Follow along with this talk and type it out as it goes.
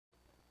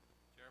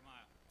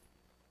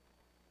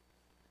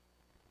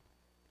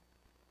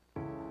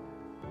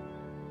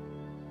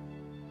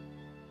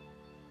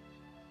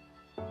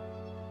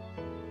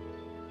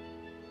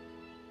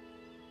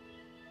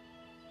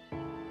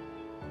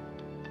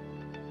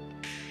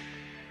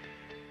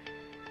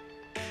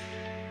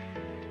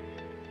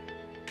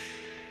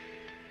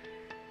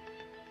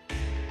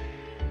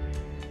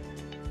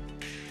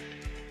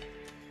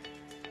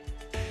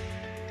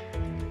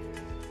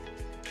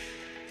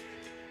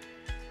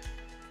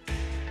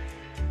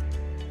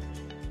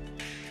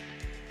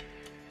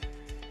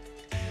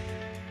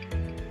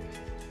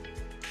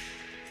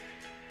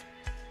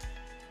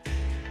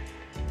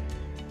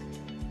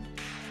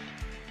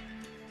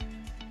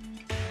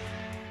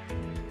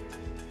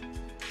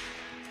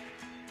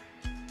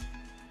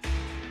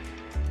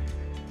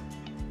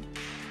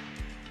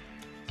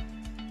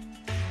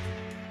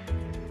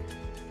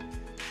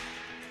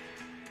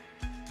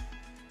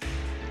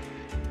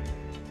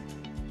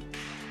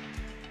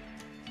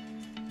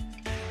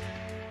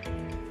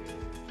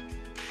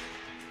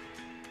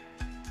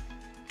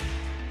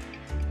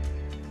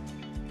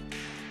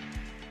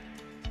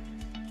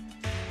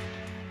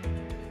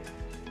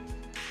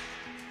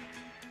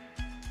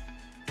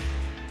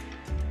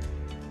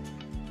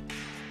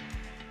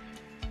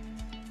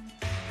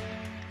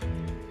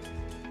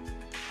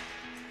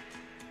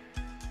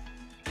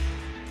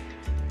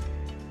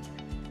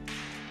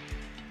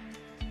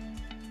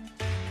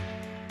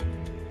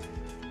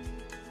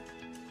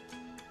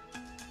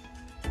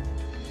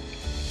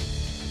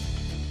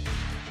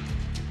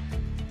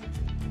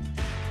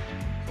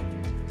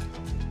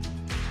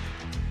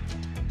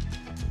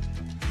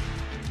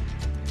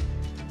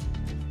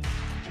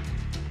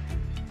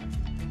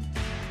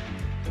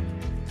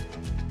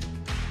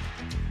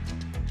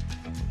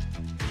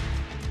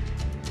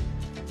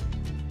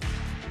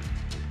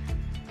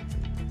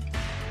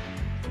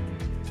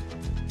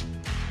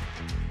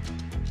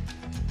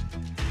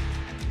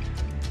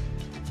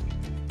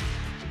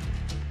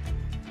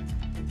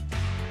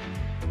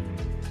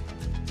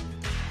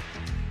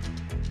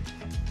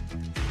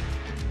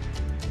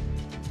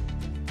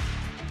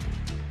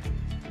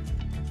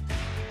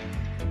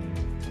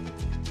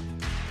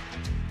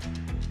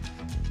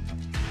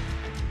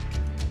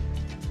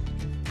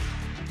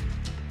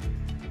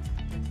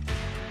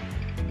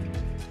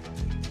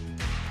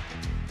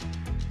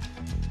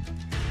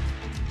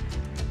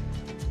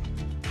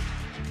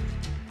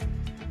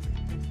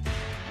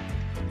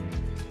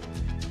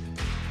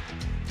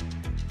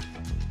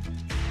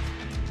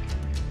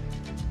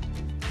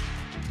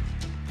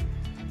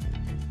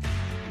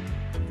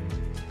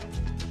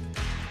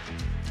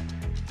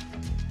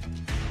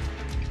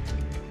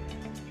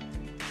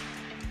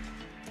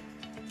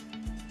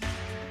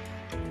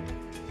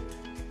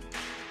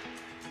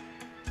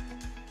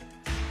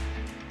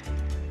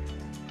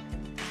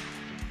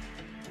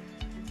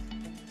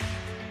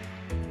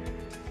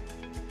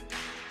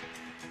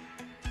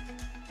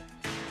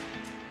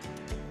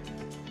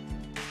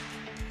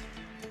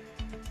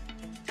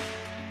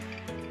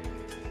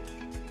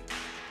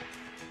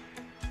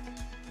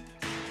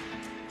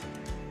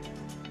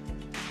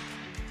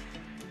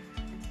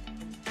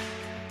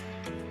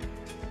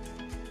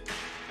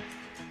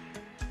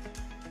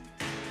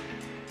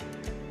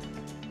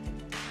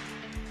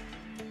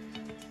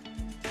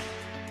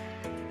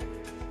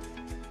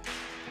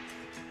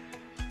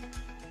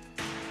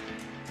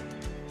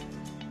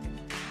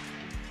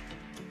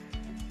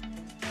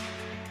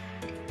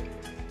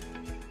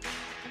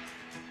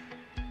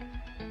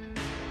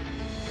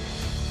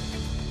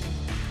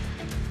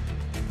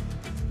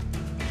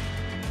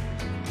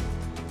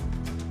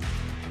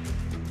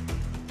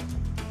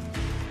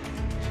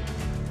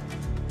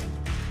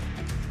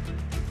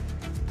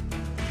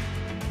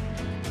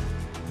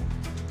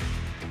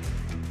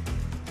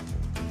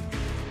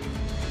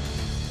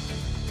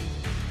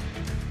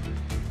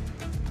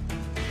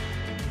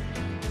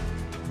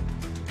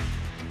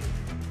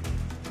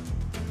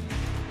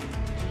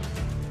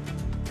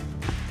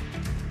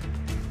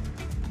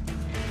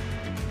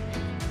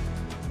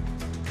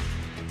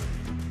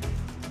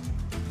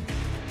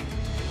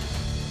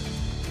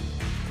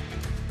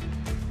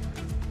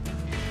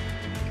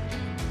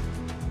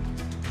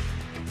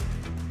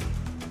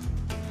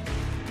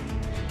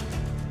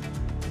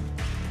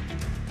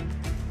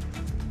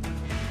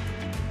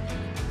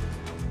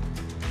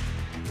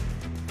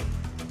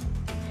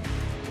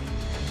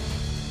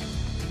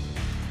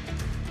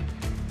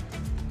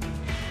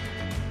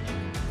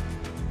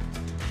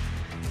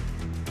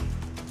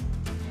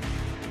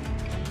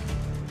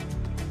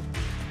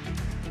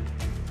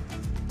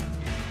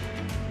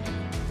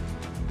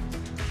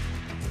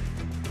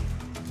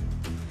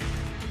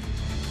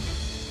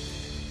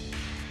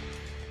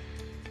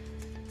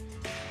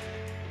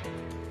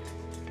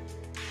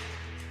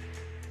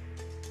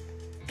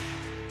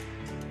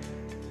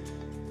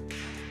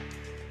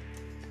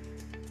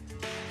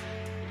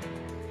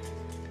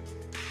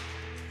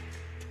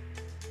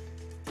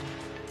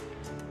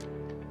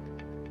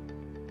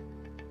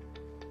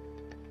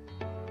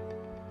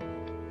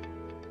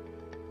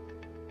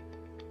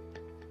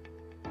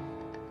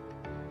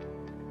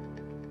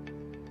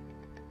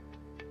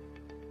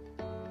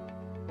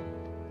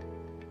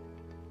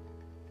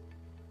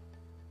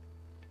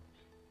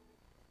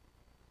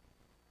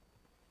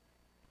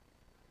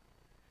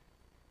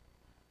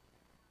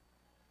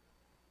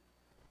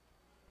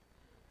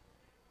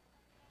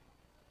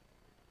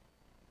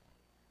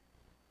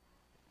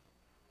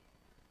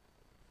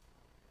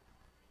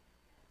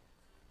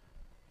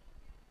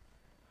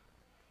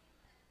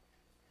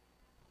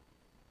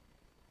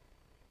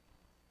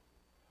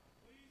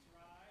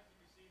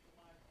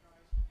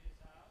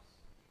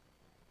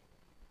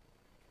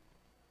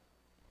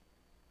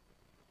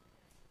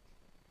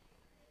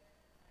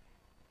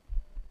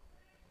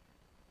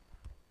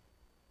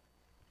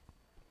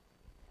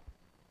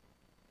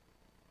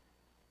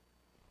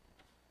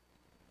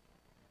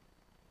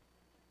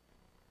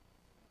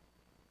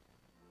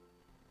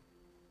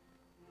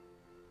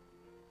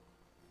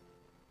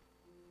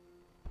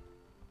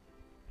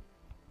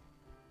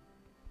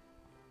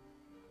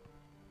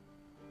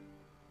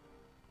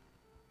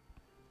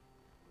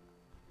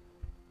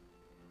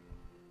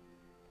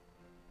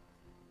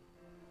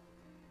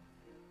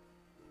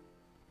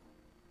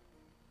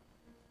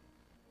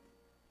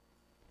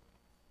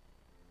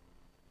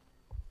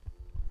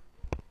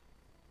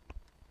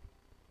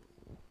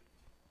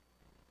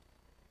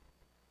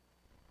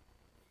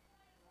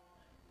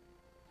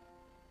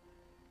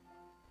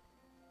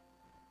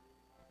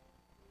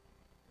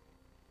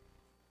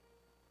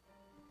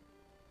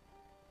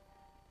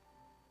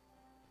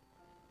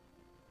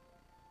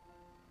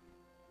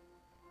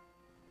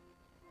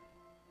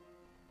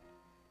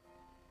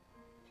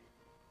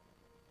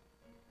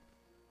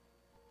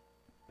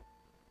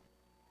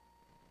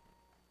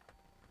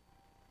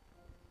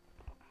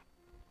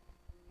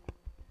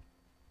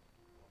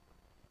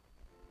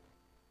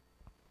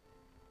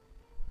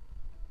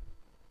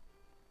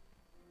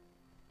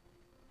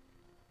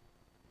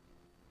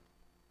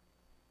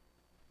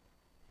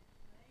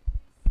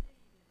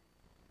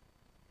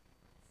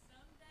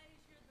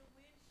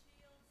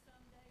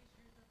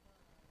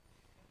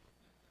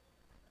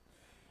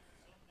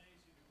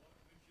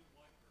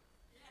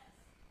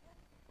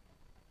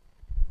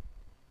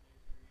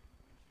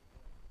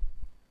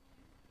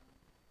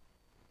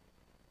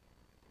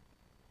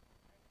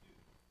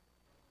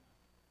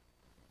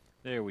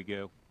There we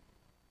go.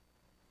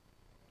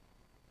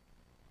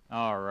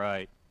 All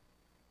right.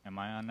 Am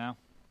I on now?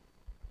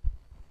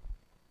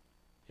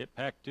 Hit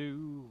pack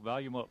 2,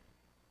 volume up.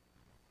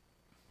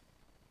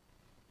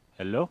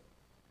 Hello?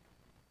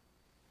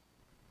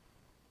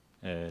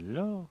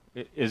 Hello?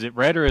 Is it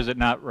red or is it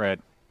not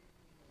red?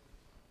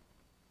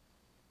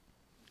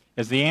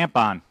 Is the amp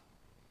on?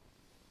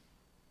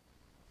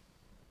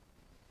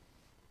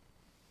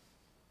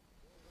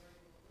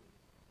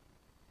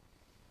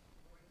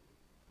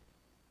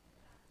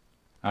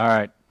 All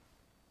right.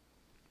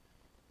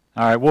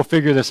 All right, we'll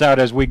figure this out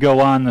as we go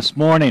on this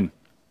morning.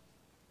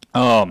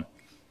 Well,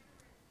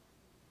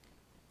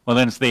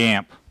 then it's the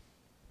amp.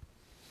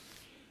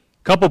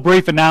 Couple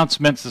brief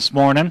announcements this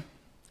morning.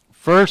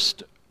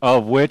 First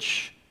of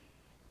which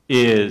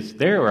is,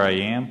 there I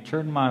am,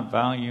 turn my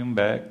volume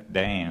back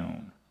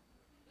down.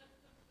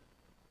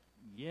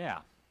 Yeah,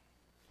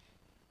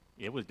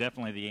 it was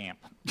definitely the amp.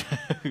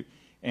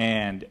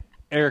 And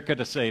Erica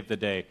to save the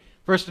day.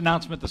 First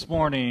announcement this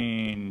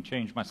morning,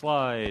 change my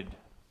slide,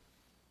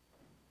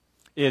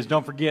 is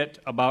don't forget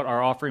about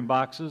our offering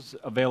boxes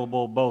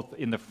available both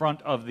in the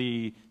front of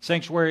the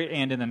sanctuary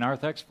and in the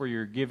narthex for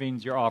your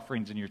givings, your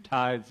offerings, and your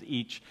tithes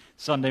each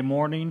Sunday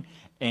morning.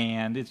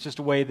 And it's just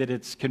a way that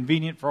it's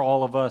convenient for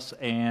all of us.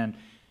 And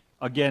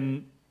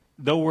again,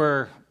 though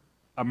we're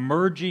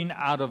emerging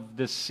out of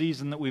this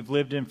season that we've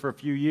lived in for a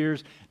few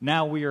years,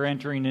 now we are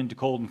entering into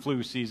cold and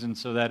flu season,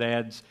 so that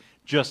adds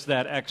just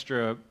that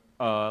extra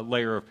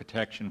layer of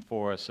protection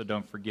for us, so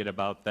don't forget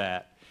about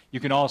that.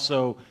 You can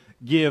also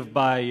give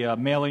by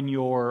mailing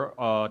your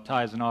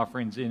tithes and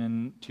offerings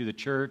in to the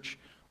church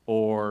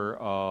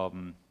or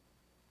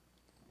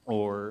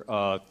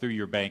through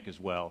your bank as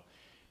well.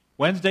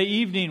 Wednesday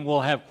evening,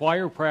 we'll have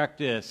choir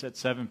practice at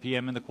 7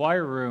 p.m. in the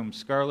choir room.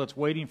 Scarlett's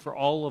waiting for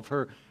all of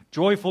her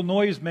joyful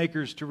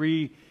noisemakers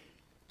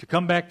to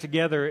come back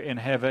together and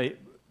have a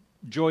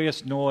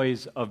joyous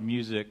noise of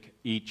music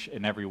each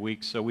and every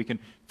week, so we can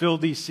fill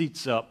these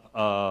seats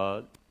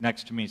up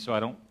next to me so I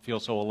don't feel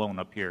so alone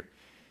up here.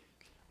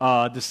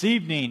 This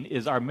evening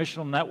is our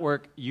Missional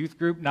Network Youth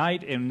Group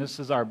Night, and this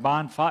is our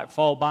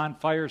fall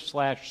bonfire /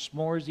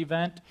 s'mores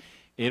event.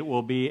 It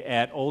will be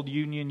at Old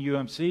Union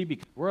UMC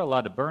because we're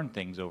allowed to burn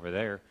things over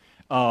there.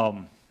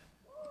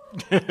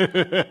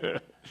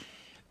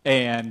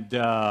 And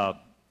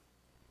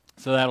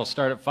so that'll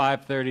start at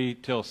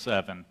 5:30 till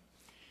 7.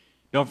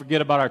 Don't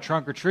forget about our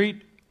trunk or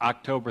treat,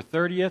 October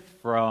 30th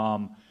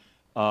from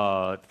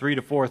 3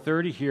 to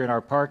 4:30 here in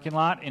our parking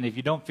lot. And if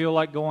you don't feel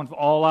like going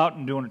all out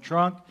and doing a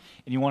trunk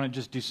and you want to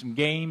just do some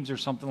games or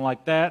something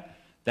like that,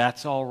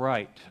 that's all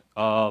right.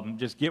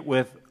 Just get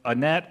with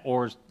Annette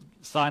or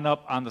sign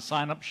up on the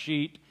sign-up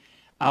sheet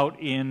out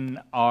in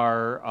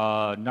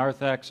our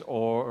narthex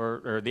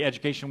or the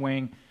education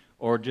wing,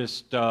 or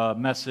just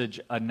message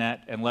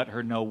Annette and let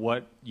her know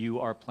what you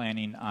are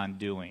planning on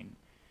doing.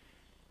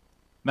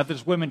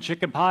 Methodist Women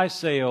Chicken Pie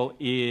Sale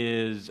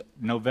is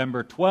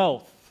November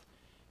 12th,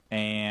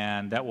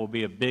 and that will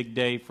be a big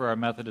day for our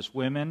Methodist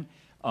women.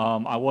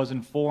 I was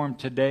informed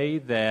today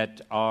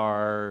that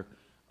our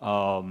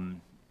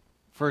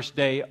first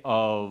day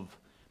of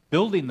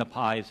building the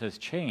pies has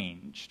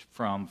changed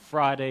from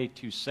Friday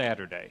to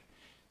Saturday.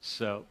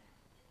 So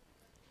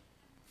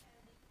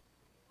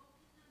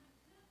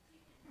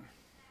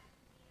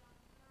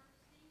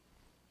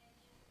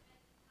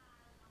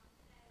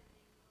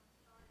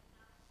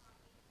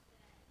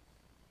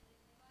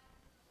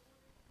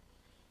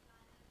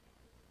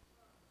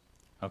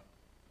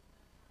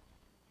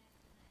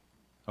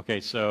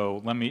okay,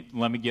 so let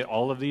me get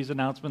all of these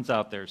announcements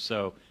out there.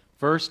 So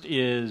first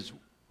is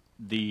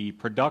the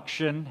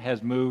production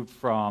has moved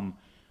from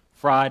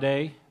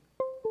Friday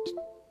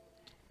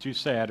to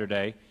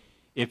Saturday.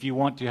 If you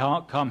want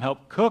to come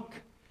help cook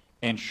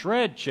and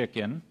shred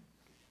chicken,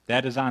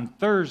 that is on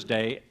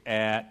Thursday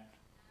at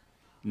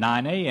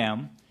 9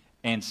 a.m.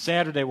 And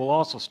Saturday will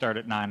also start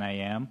at 9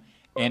 a.m.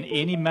 And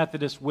any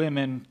Methodist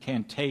women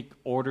can take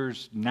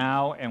orders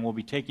now, and we'll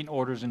be taking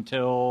orders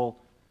until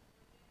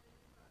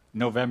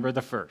November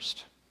the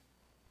 1st.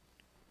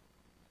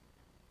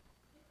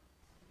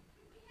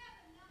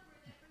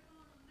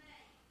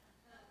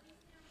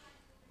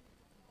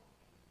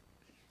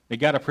 They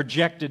got a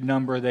projected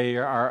number they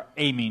are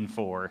aiming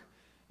for,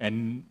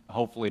 and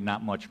hopefully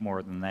not much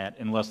more than that,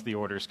 unless the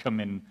orders come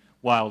in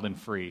wild and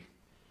free.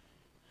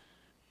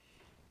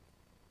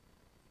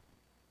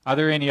 Are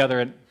there any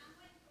other?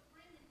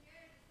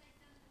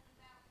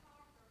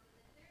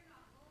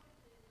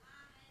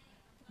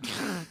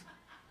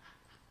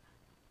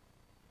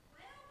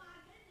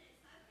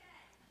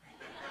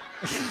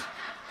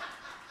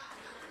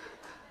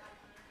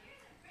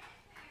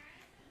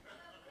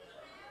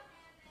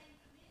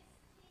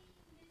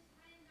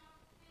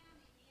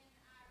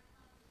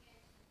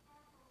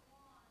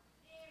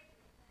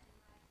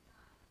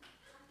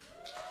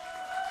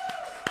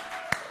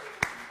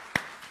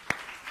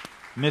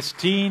 Miss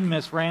Teen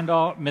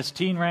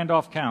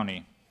Randolph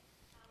County.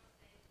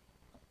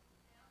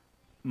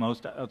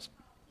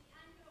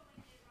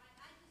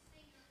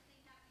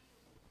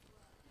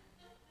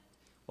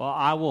 Well, Well,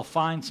 I will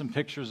find some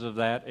pictures of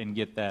that and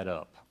get that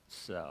up.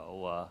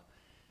 So,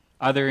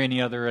 are there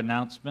any other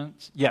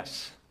announcements?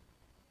 Yes.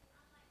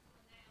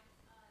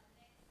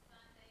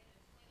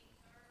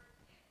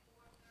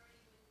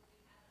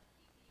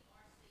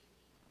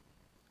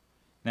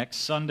 Next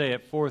Sunday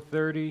at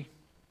 4:30,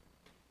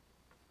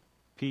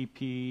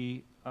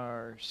 PPRC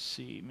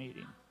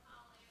meeting.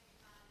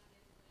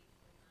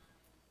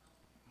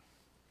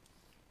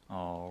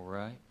 All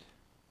right.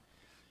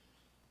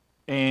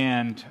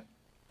 And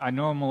I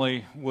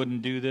normally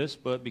wouldn't do this,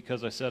 but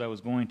because I said I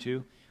was going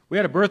to, we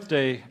had a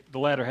birthday the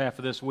latter half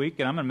of this week,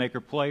 and I'm going to make her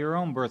play her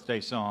own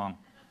birthday song.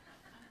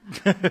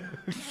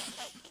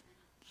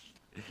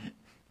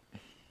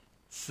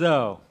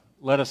 So,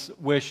 let us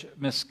wish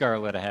Miss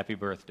Scarlett a happy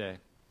birthday.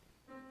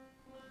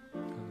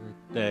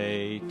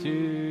 Birthday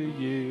to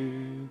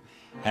you.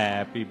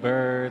 Happy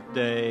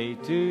birthday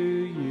to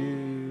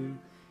you.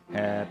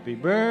 Happy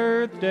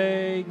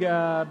birthday,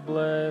 God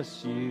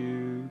bless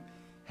you.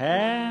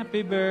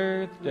 Happy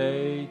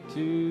birthday to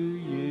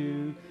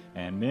you,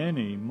 and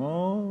many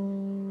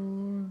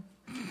more.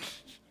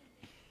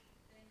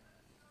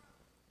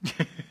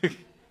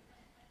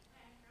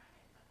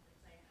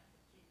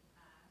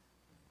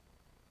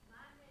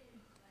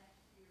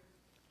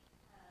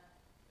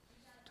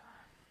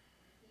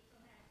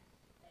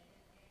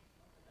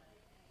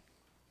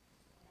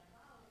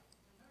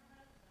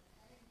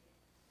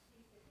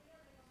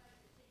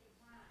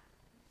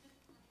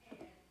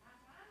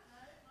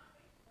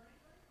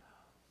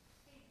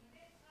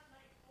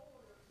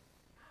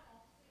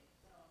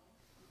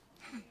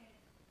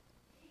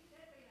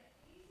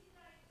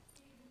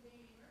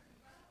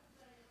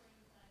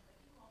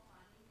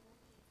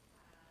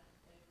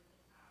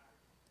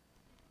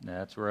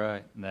 That's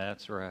right.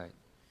 That's right.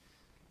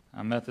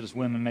 Our Methodist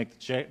women make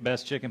the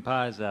best chicken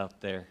pies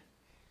out there.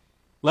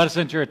 Let us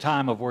enter a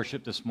time of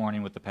worship this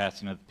morning with the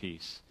passing of the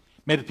peace.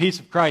 May the peace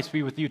of Christ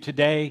be with you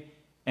today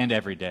and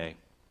every day.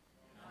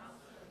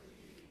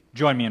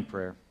 Join me in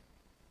prayer.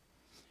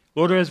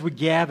 Lord, as we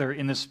gather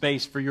in this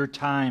space for your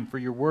time, for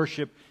your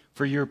worship,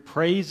 for your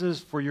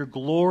praises, for your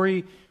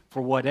glory,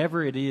 for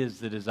whatever it is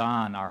that is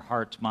on our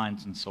hearts,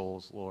 minds, and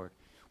souls, Lord.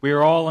 We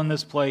are all in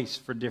this place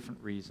for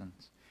different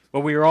reasons.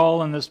 But we are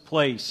all in this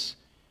place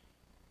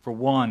for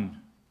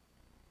one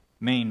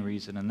main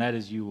reason, and that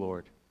is you,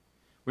 Lord.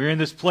 We are in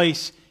this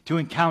place to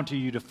encounter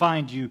you, to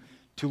find you,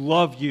 to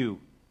love you,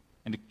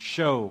 and to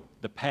show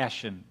the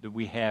passion that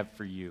we have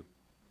for you.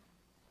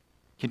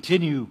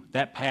 Continue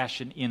that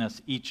passion in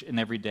us each and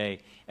every day,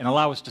 and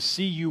allow us to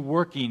see you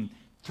working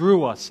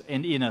through us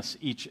and in us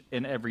each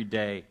and every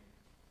day.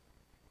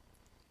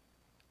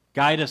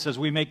 Guide us as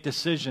we make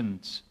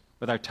decisions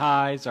with our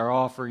tithes, our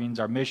offerings,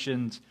 our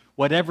missions,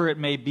 whatever it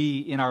may be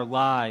in our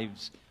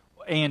lives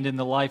and in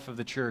the life of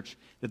the church,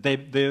 that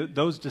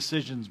those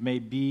decisions may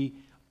be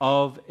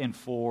of and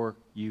for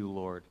you,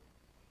 Lord.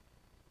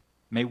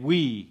 May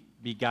we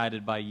be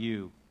guided by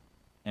you,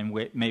 and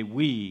may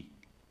we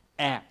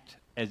act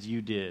as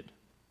you did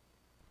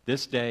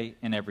this day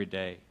and every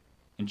day.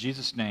 In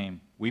Jesus'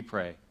 name we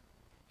pray.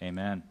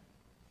 Amen.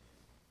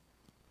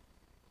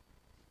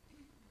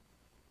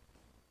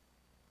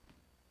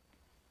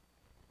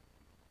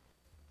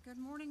 Good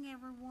morning,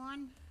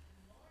 everyone.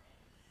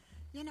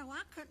 You know,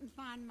 I couldn't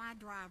find my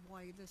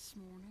driveway this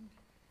morning.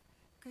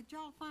 Could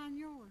y'all find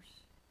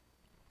yours?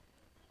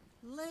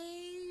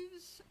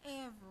 Leaves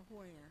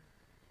everywhere.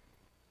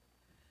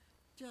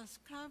 Just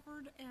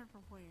covered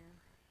everywhere.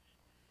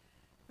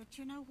 But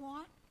you know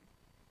what?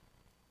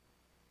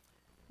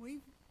 We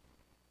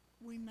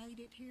made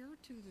it here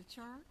to the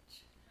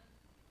church.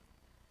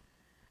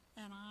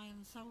 And I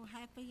am so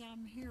happy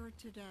I'm here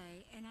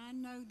today. And I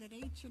know that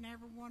each and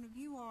every one of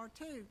you are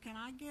too. Can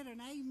I get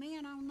an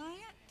amen on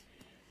that?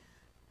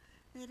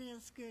 It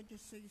is good to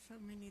see so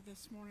many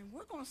this morning.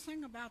 We're going to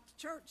sing about the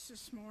church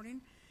this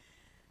morning.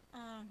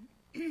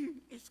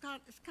 It's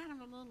kind of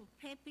a little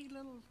peppy,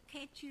 little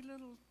catchy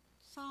little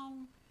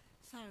song.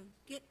 So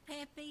get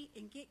peppy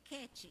and get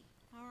catchy.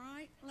 All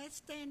right? Let's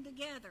stand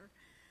together.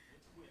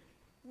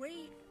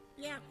 Quick.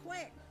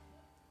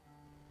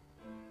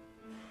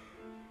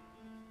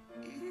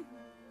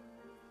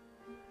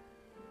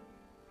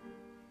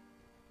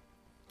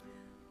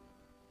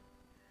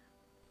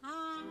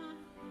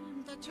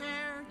 I'm the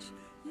church,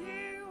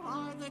 you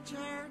are the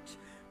church,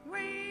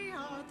 we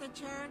are the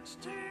church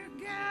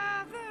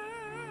together.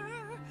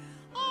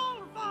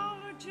 All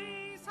follow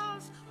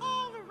Jesus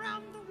all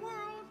around the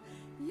world.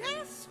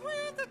 Yes,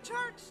 we're the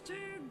church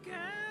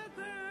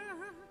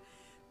together.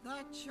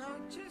 The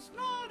church is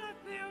not a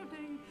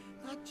building,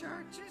 the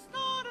church is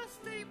not a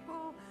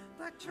steeple,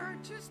 the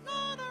church is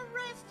not a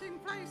resting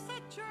place,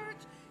 the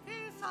church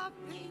is a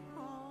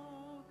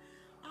people.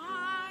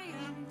 I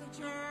am the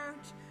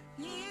church,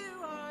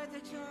 you are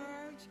the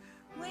church,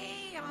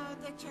 we are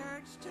the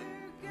church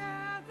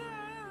together.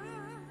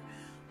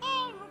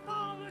 All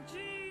follow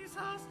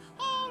Jesus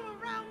all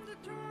around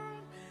the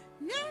world.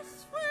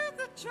 Yes, we're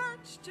the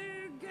church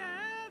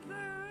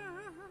together.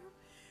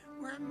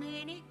 We're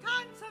many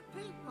kinds of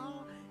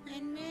people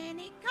and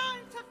many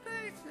kinds of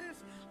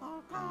faces,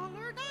 all called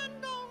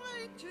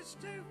churches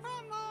too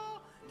from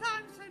all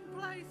times and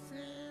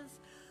places.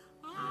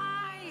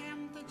 I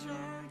am the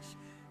church,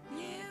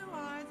 you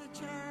are the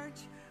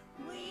church,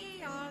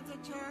 we are the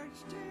church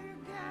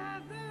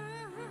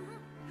together.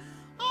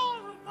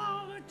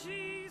 All of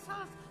Jesus,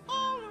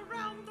 all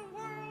around the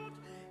world,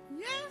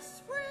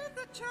 yes, we're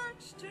the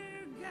church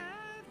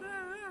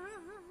together.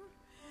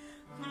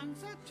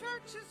 Sometimes the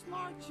church is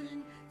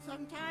marching,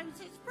 sometimes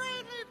it's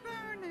brightly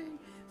burning,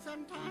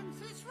 sometimes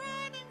it's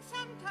running,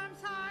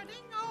 sometimes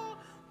hiding,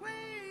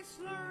 always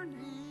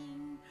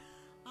learning.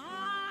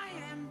 I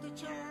am the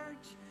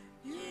church,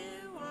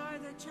 you are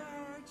the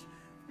church,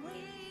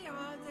 we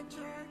are the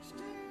church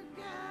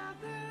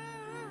together.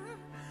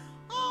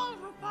 All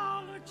who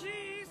follow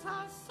Jesus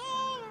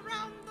all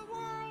around the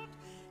world,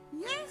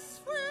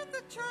 yes, we're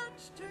the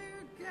church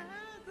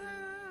together.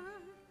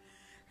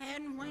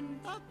 And when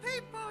the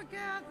people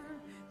gather,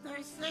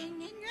 there's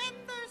singing and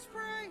there's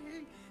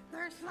praying,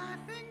 there's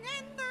laughing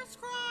and there's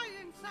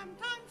crying,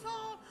 sometimes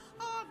all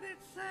of it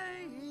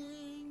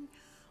saying,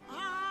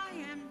 I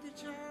am the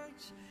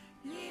church,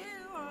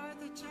 you are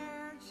the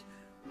church,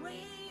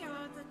 we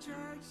are the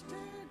church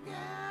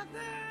together.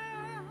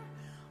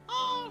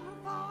 All who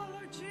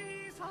follow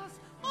Jesus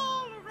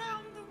all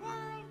around the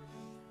world,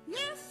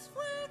 yes,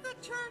 we're the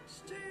church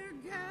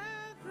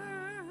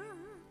together.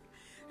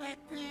 At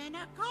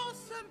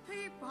Pentecost, some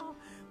people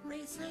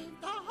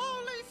received the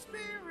Holy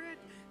Spirit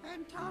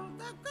and told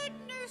the good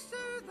news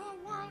to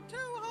the world, to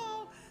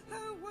all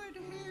who would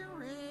hear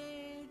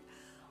it.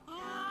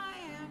 I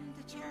am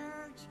the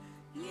church,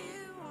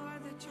 you are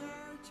the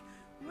church,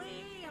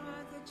 we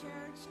are the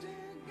church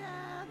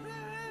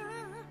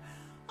together.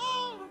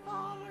 All who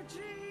follow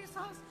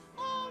Jesus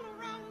all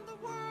around the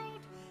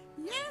world,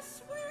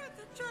 yes, we're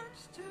the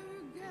church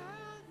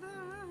together.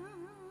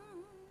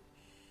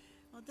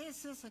 Well,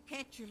 this is a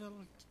catchy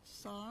little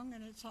song,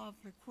 and it's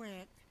awfully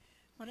quick,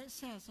 but it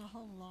says a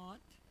whole lot.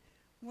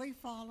 We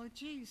follow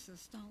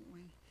Jesus, don't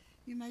we?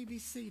 You may be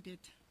seated.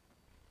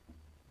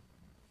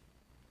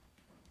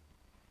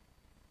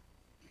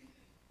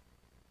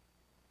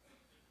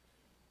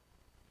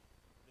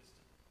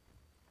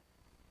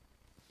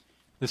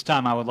 This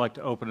time I would like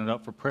to open it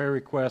up for prayer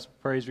requests,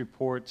 praise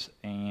reports,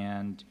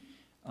 and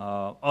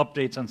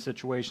updates on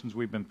situations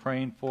we've been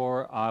praying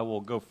for. I will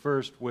go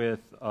first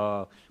with,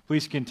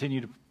 please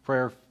continue to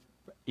prayer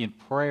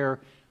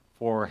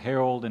for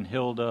Harold and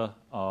Hilda,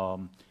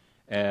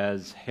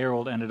 as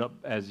Harold ended up,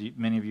 as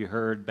many of you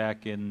heard,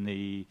 back in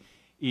the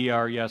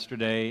ER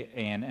yesterday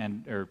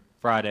or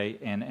Friday,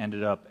 and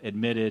ended up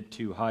admitted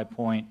to High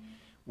Point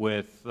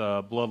with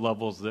blood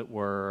levels that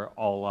were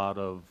all out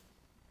of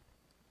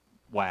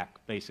whack,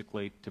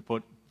 basically, to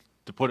put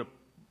it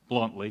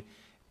bluntly,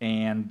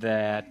 and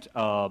that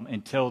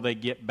until they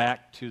get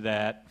back to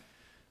that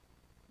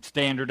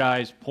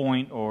standardized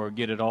point or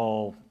get it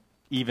all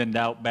evened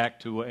out back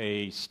to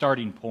a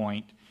starting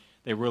point,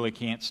 they really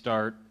can't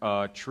start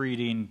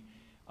treating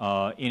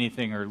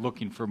anything or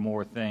looking for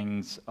more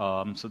things.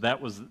 So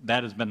that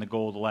has been the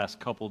goal the last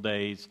couple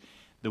days.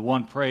 The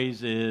one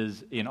praise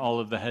is in all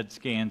of the head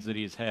scans that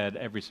he's had,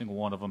 every single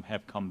one of them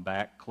have come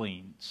back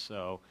clean.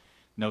 So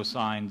no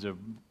signs of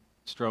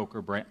stroke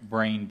or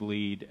brain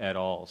bleed at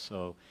all.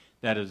 So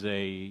that is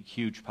a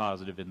huge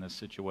positive in this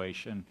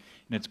situation.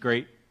 And it's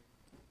great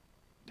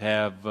to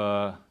have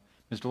Mr.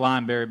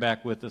 Lineberry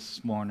back with us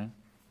this morning.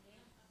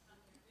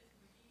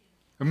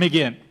 Or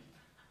McGinn.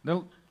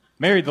 No,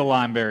 married the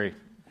Lineberry.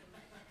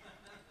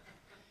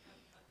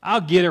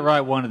 I'll get it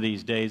right one of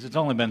these days. It's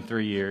only been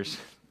 3 years.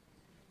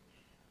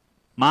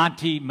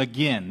 Monty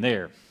McGinn,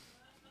 there.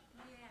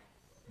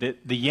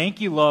 The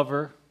Yankee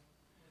lover,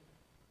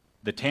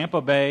 the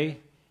Tampa Bay,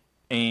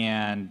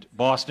 and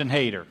Boston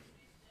hater.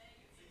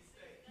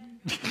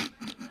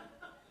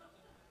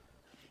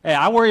 Hey,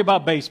 I worry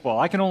about baseball.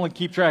 I can only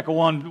keep track of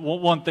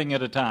one thing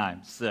at a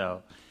time.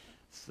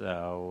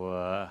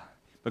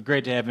 But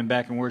great to have him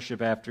back in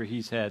worship after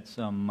he's had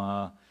some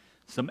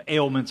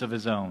ailments of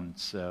his own.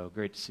 So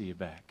great to see you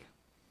back.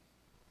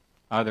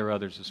 Are there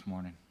others this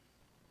morning?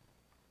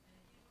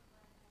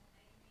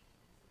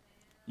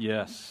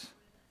 Yes.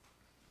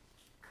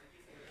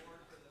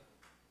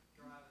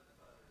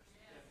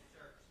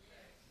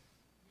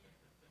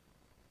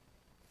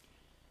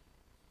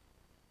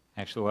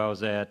 Actually, while I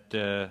was at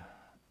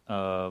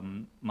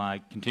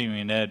my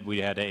continuing ed, we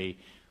had a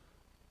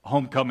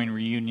homecoming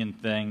reunion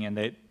thing, and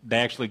they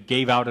actually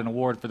gave out an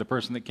award for the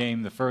person that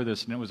came the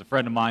furthest, and it was a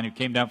friend of mine who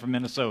came down from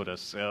Minnesota.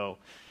 So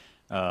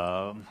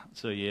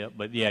yeah,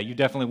 but yeah, you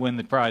definitely win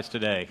the prize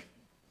today.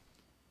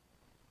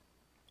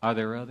 Are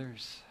there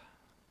others?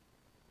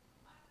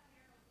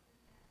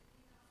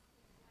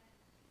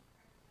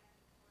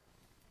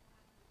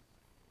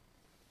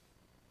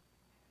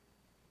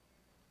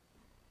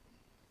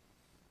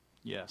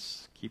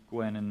 Yes, keep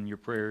Gwen in your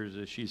prayers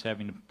as she's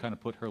having to kind of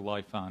put her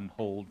life on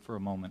hold for a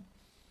moment.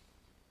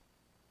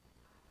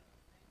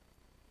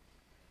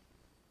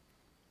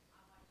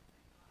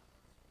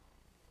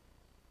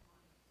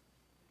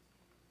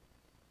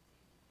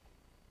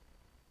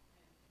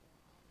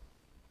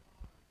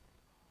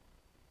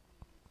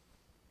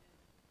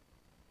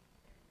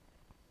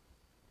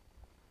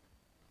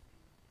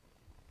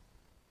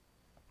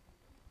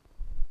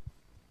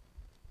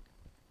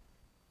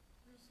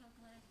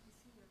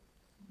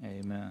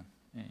 Amen.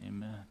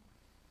 Amen.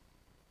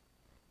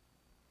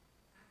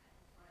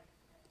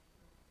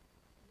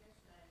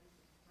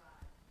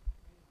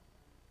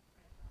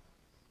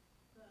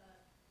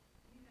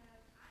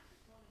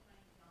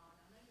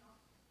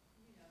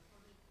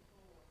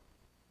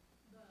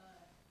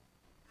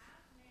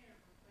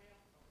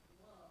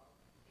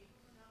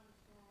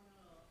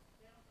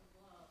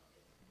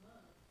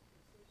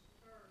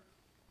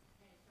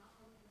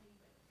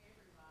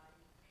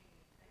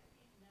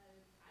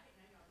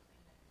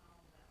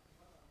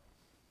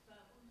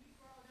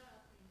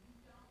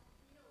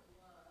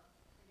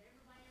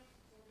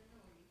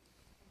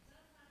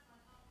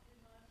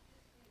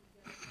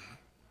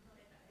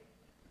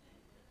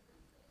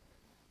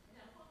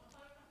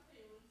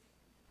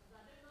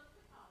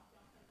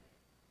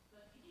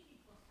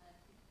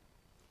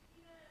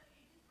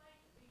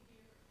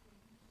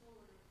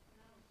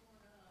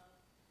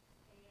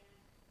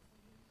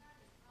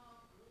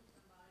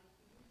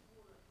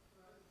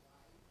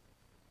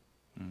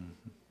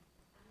 Mhm.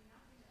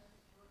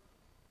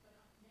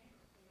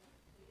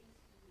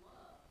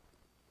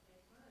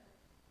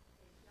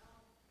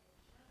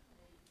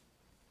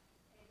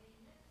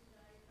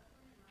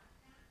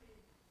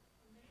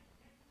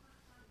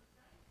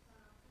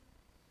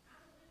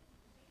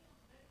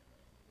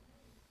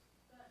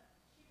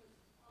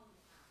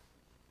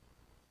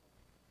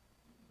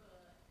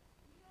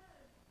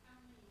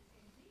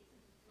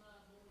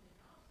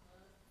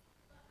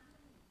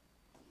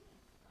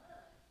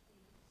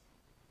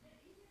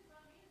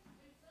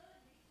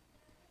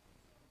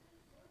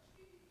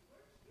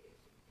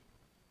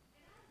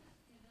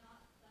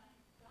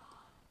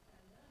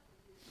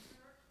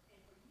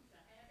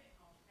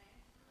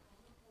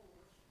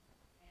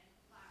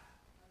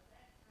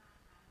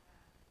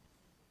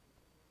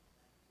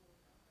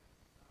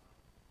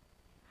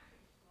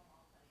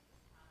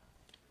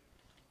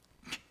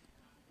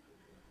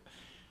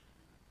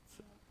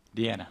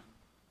 Deanna.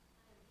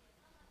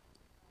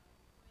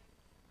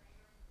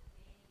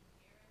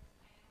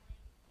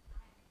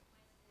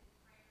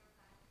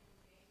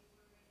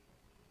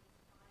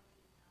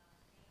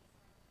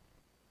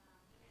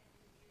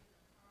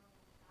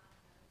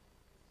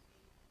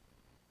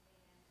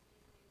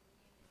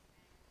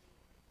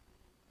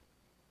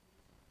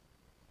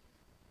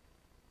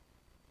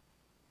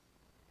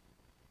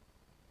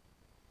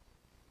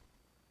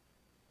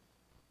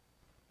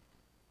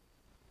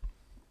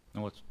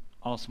 And what's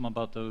awesome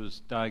about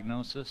those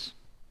diagnoses?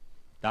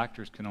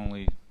 Doctors can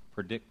only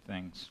predict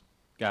things.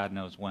 God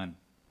knows when.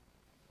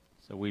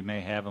 So we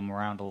may have them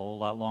around a whole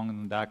lot longer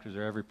than doctors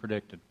are ever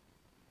predicted.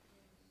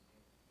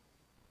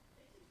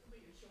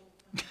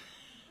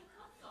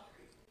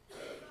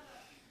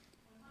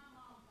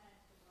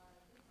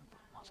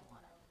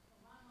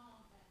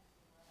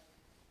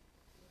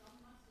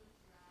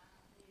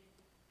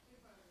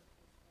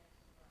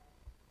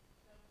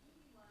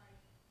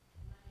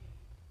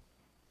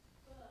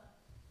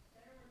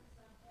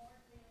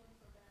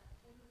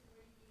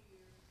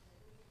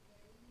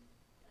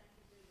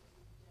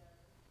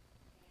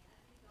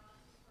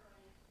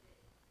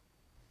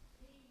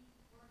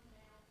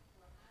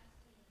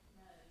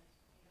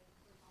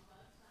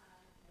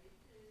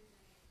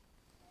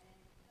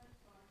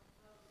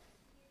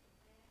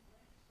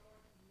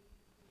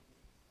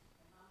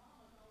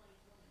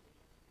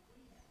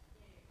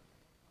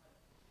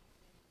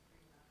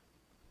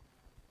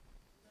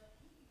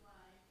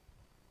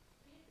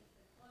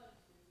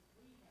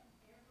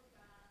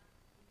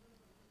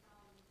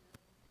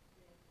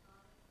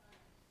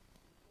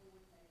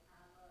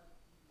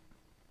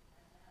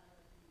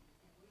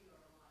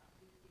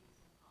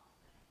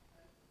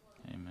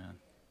 Amen.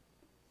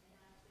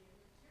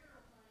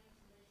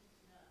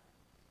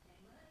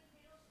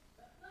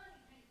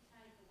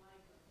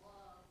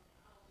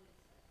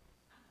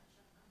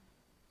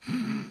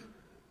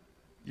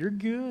 You're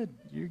good.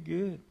 You're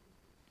good.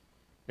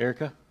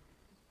 Erica?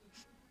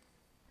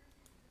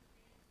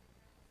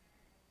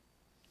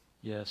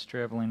 Yes,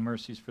 traveling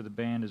mercies for the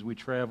band as we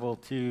travel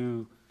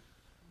to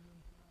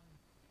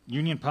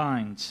Union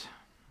Pines.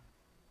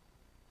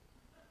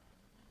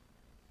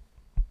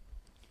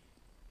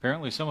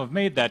 Apparently, some have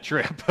made that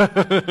trip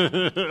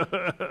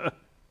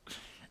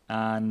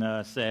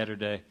on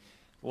Saturday.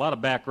 A lot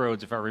of back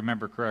roads, if I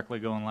remember correctly,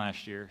 going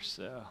last year.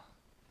 So,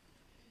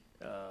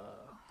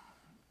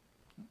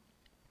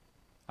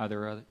 are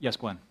there other? Yes,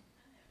 Gwen.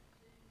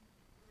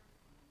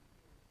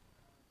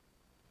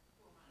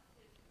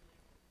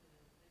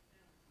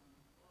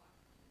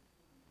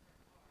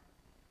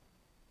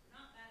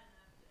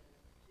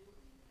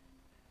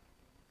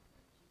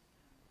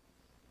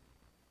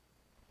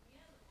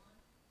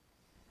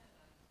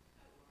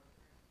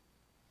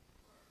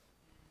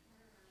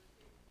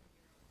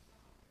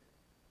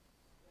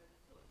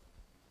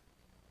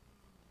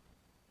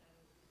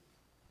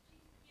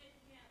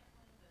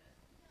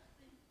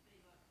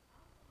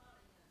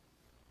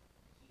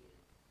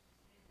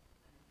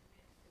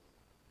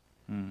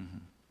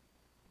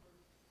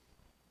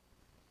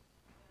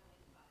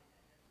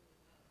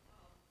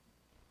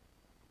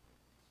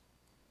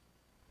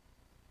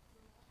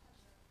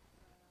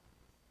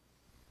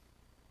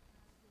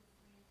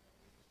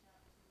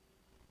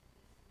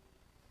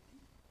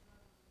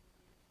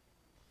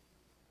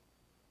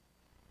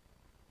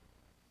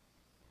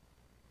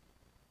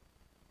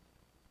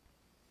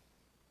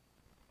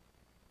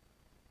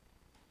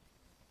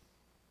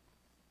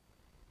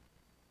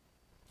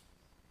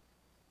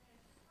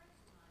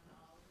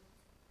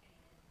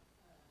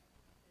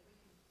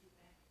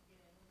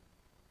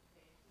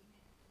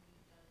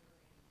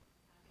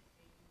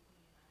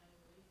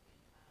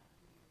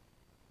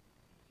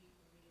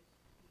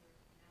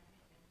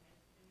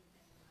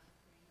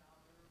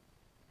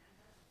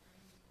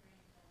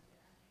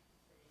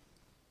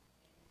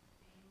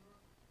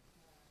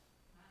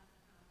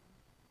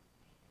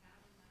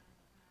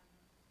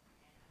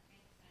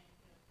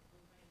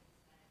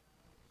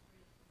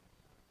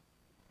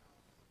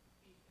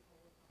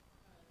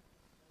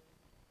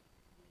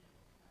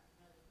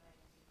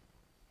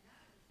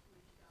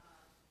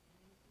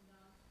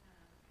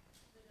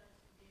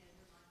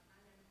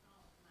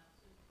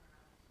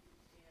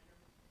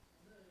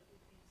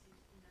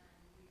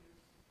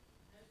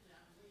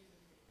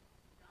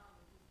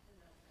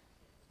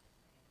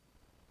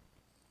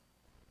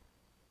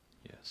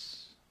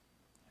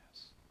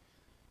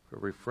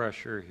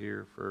 refresher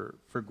here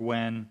for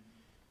Gwen,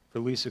 for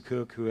Lisa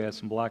Cook, who has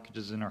some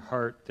blockages in her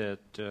heart that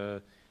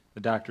the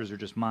doctors are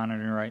just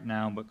monitoring right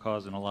now, but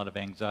causing a lot of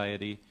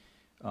anxiety.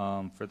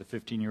 For the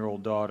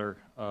 15-year-old daughter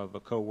of a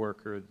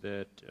coworker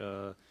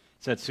that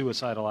had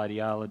suicidal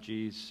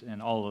ideologies,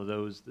 and all of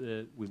those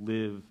that we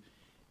live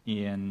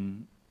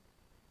in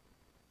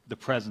the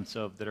presence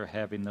of that are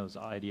having those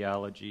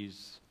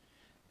ideologies.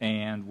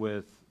 And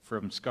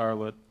from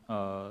Scarlett,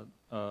 a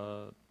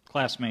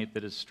classmate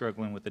that is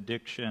struggling with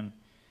addiction,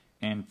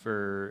 and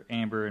for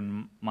Amber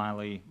and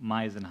Miley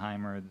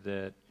Meisenheimer,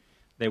 that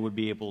they would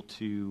be able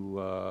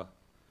to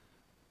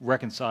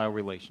reconcile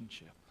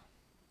relationship.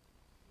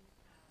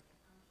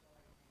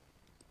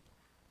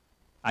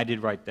 I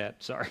did write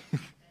that, sorry.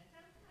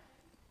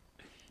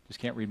 Just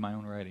can't read my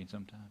own writing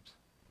sometimes.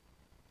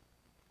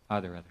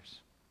 Are there others?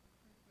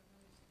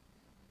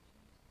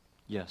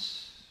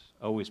 Yes,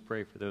 always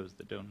pray for those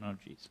that don't know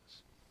Jesus.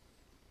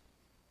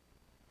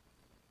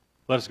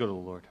 Let us go to the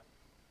Lord.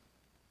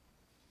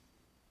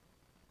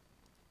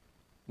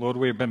 Lord,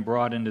 we have been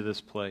brought into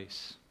this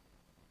place.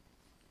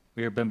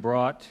 We have been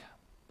brought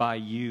by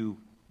you,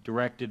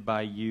 directed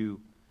by you,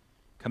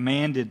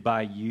 commanded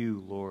by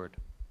you, Lord.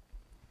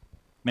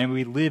 May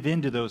we live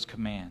into those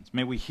commands.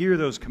 May we hear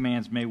those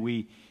commands. May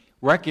we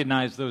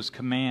recognize those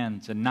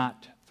commands and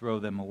not throw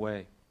them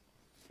away.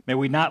 May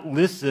we not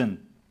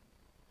listen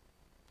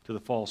to the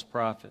false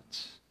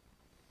prophets,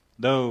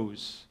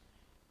 those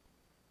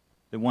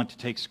that want to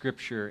take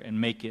Scripture and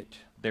make it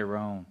their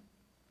own.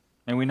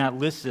 May we not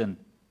listen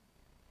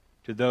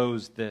to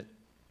those that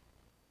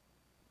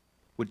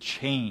would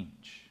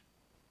change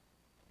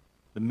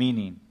the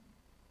meaning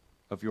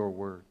of your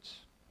words,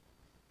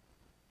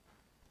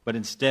 but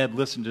instead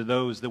listen to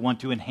those that want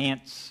to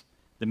enhance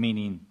the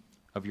meaning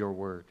of your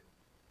word,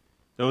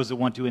 those that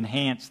want to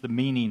enhance the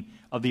meaning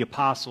of the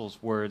apostles'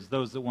 words,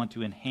 those that want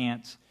to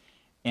enhance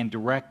and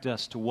direct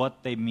us to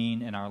what they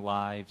mean in our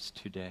lives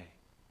today.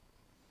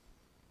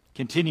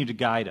 Continue to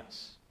guide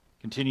us,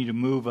 continue to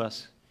move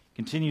us,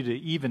 continue to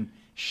even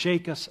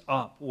shake us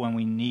up when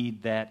we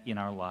need that in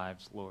our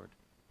lives, Lord.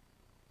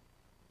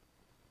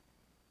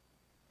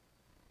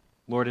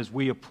 Lord, as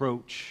we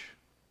approach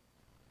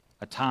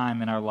a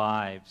time in our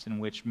lives in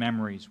which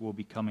memories will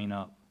be coming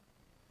up,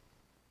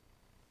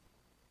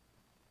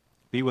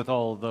 be with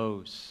all of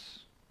those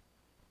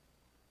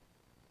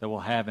that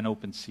will have an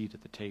open seat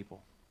at the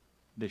table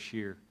this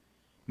year,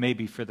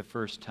 maybe for the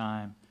first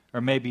time, or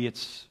maybe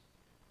it's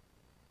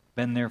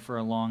been there for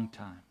a long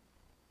time.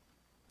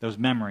 Those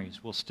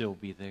memories will still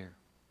be there.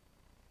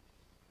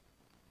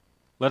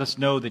 Let us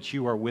know that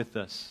you are with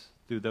us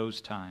through those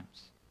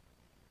times.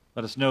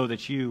 Let us know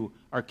that you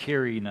are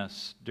carrying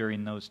us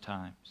during those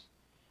times.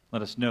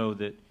 Let us know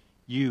that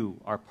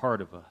you are part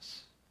of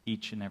us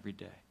each and every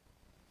day.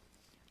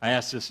 I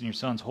ask this in your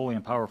Son's holy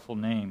and powerful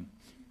name,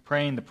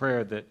 praying the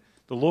prayer that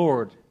the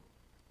Lord,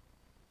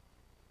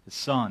 His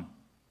Son,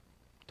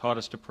 taught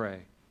us to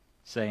pray,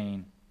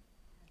 saying,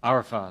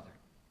 Our Father,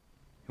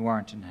 who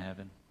art in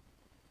heaven,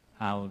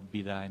 hallowed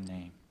be thy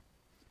name.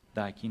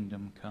 Thy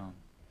kingdom come,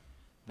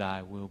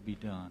 thy will be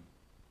done,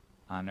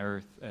 on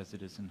earth as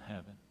it is in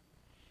heaven.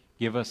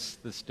 Give us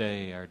this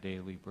day our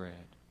daily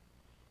bread,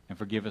 and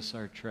forgive us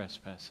our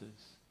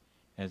trespasses,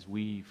 as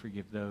we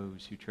forgive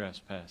those who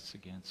trespass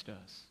against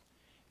us.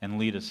 And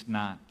lead us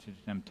not to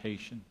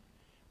temptation,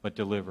 but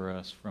deliver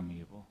us from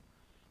evil.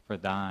 For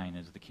thine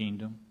is the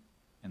kingdom,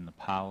 and the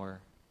power,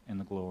 and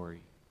the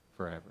glory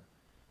forever.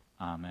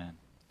 Amen.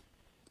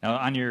 Now,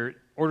 on your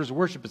orders of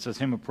worship, it says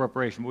hymn of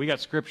preparation. But we got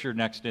Scripture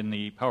next in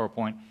the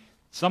PowerPoint.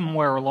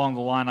 Somewhere along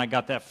the line, I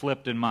got that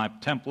flipped in my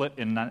template,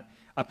 and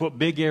I put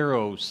big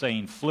arrows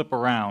saying flip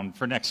around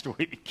for next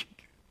week.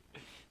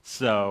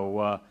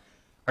 So,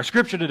 our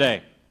Scripture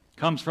today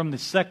comes from the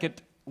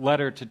second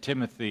letter to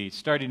Timothy,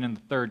 starting in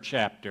the 3rd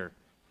chapter.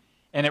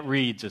 And it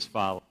reads as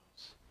follows.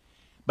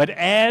 But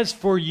as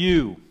for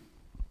you,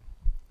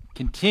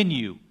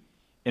 continue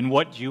in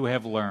what you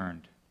have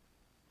learned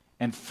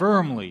and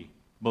firmly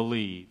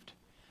believed,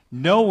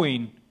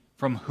 knowing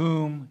from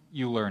whom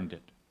you learned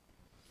it,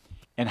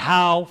 and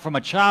how from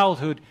a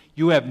childhood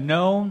you have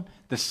known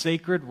the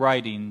sacred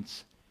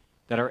writings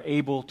that are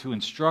able to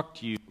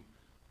instruct you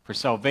for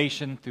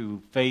salvation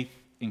through faith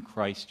in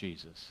Christ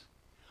Jesus.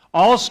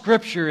 All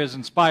Scripture is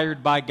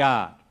inspired by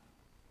God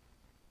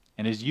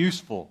and is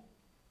useful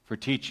for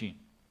teaching,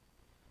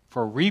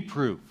 for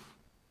reproof,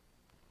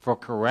 for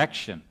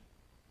correction,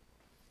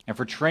 and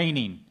for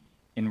training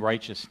in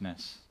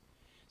righteousness,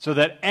 so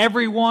that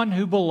everyone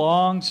who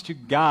belongs to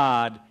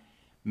God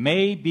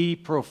may be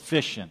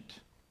proficient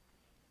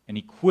and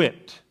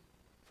equipped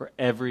for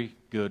every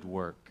good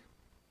work.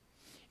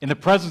 In the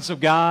presence of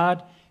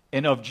God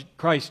and of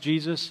Christ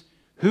Jesus,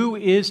 who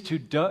is to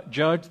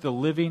judge the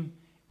living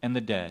and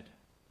the dead.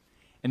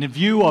 And in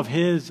view of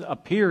His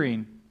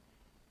appearing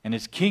and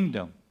His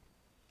kingdom,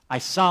 I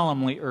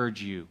solemnly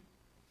urge you,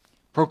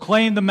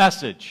 proclaim the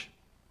message.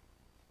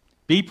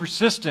 Be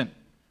persistent,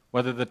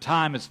 whether the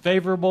time is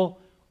favorable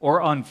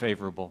or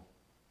unfavorable.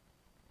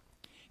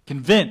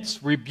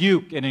 Convince,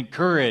 rebuke, and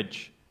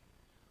encourage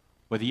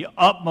with the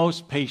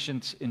utmost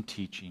patience in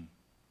teaching.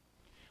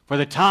 For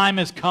the time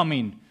is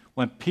coming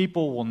when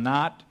people will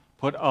not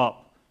put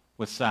up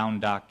with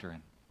sound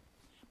doctrine,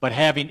 but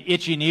having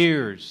itching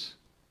ears,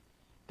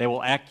 they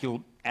will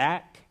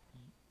accumulate.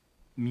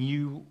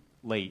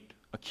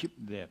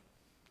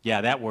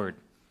 Yeah, that word.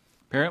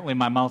 Apparently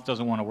my mouth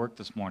doesn't want to work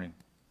this morning.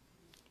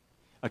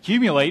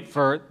 Accumulate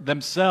for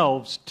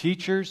themselves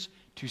teachers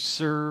to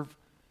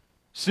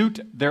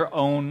suit their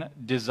own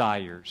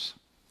desires,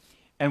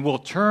 and will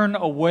turn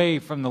away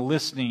from the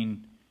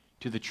listening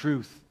to the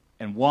truth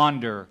and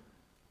wander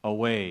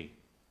away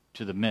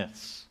to the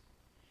myths.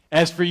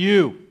 As for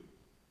you,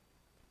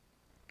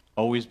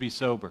 always be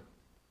sober.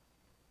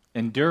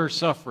 Endure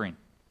suffering.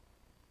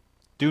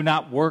 Do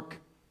the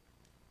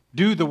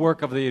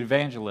work of the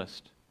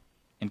evangelist,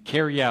 and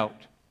carry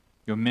out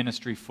your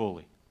ministry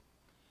fully.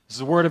 This is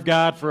the word of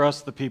God for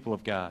us, the people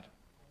of God.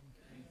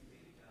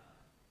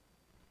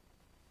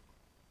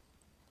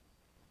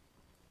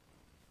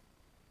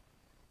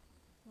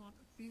 What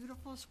a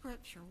beautiful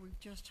scripture we've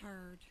just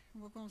heard.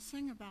 We're going to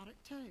sing about it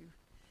too.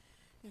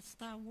 It's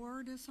thy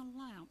word is a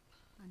lamp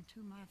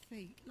unto my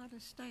feet. Let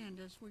us stand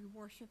as we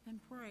worship and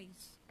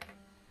praise.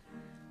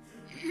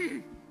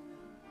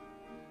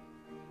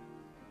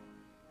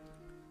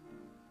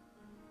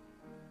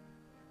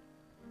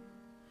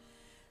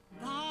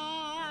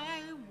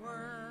 Thy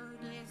word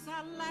is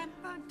a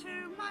lamp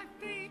unto my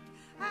feet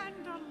and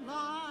a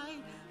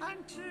light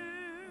unto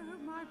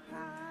my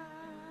path.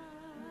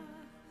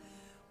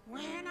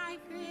 When I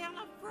feel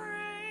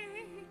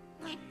afraid,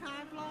 think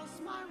I've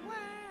lost my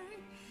way,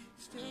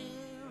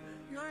 still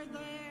you're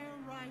there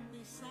right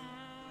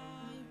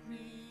beside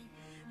me,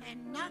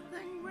 and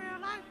nothing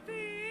will I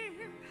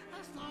fear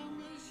as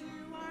long as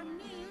you are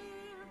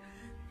near.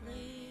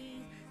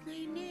 Please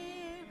be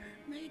near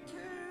me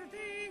to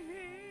the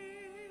end.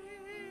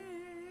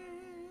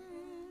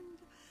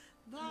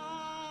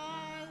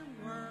 Thy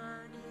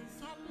word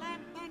is a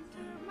lamp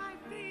unto my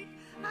feet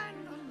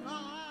and a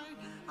light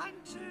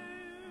unto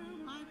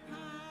my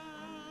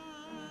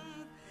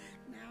path.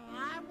 Now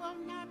I will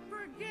not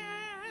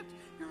forget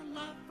your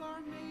love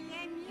for me,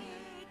 and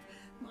yet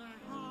my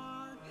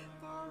heart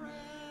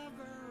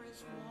forever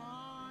is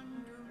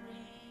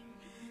wandering.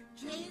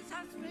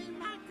 Jesus, be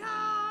my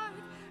guide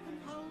and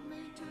hold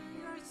me to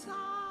your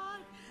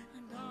side,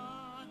 and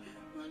I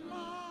will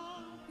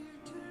love you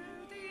to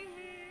the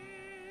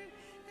end.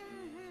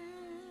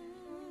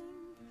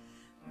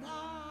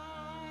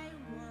 Thy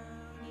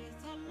word is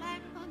a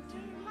lamp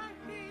unto my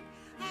feet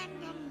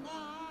and a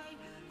light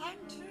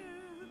unto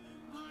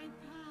my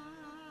path.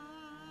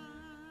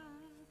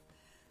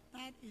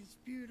 That is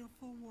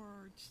beautiful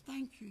words.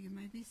 Thank you. You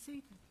may be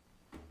seated.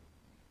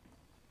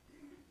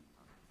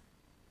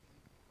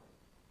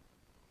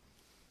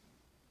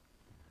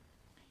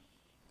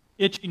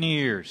 Itching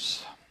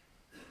ears.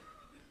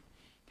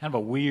 Kind of a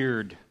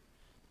weird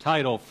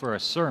title for a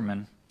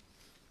sermon.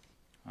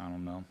 I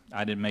don't know.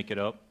 I didn't make it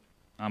up.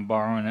 I'm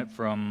borrowing it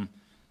from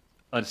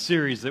a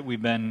series that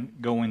we've been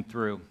going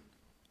through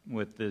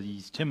with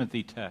these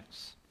Timothy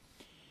texts.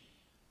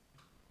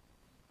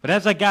 But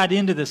as I got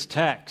into this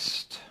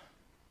text,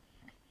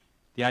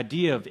 the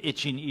idea of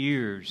itching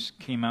ears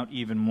came out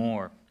even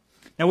more.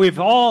 Now, we've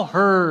all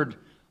heard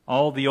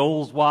all the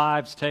old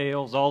wives'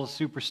 tales, all the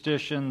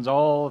superstitions,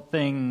 all the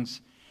things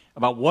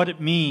about what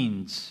it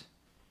means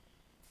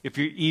if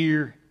your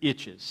ear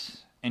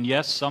itches. And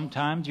yes,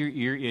 sometimes your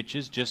ear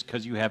itches just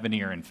because you have an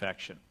ear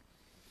infection.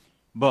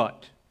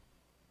 But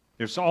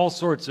there's all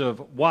sorts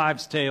of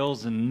wives'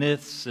 tales and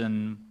myths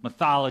and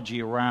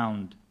mythology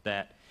around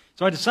that.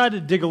 So I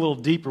decided to dig a little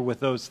deeper with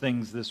those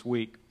things this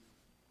week.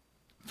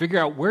 Figure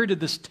out, where did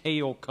this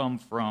tale come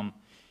from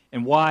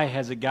and why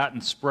has it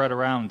gotten spread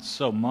around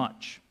so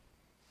much?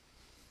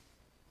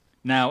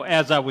 Now,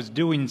 as I was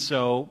doing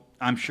so,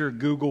 I'm sure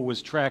Google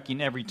was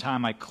tracking every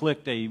time I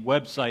clicked a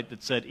website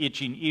that said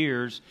itching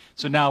ears.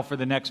 So now for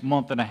the next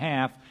month and a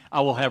half,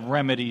 I will have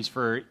remedies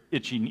for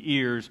itching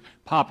ears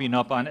popping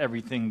up on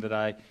everything that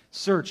I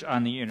search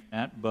on the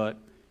internet. But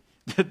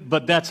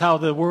that's how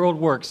the world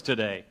works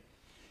today.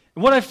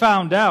 And what I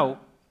found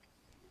out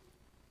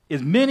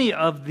is many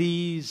of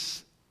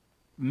these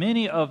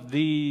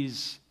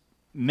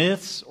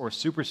myths or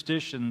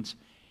superstitions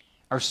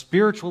are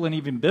spiritual and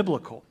even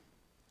biblical.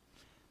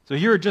 So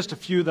here are just a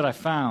few that I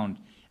found.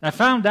 And I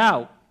found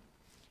out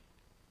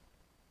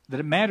that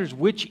it matters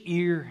which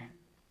ear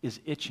is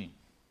itching.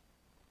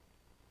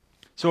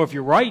 So if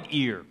your right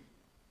ear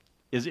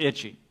is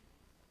itching,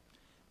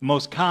 the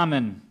most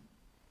common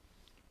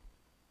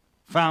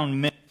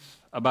found myth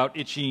about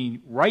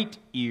itching right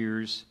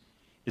ears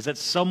is that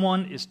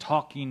someone is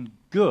talking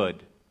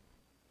good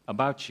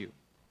about you.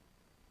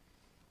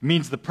 It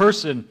means the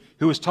person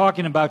who is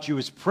talking about you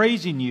is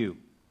praising you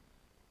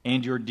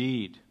and your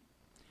deed.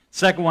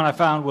 Second one I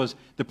found was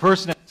the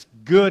person has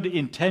good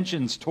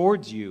intentions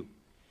towards you.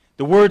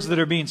 The words that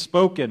are being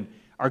spoken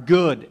are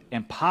good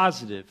and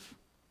positive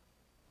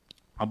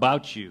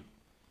about you.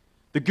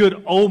 The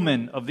good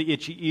omen of the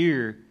itchy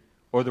ear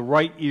or the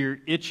right ear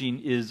itching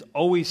is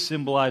always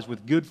symbolized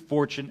with good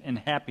fortune and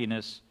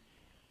happiness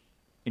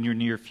in your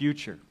near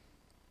future.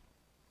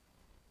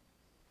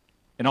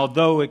 And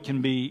although it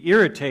can be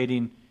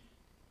irritating,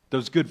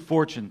 those good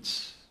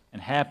fortunes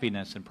and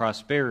happiness and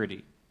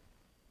prosperity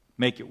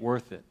make it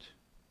worth it.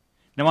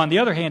 Now, on the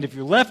other hand, if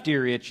your left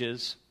ear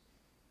itches,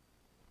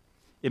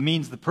 it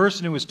means the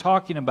person who is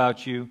talking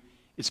about you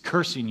is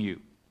cursing you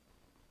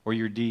or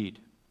your deed.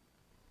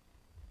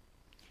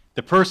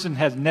 The person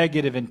has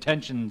negative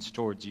intentions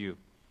towards you.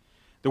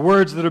 The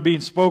words that are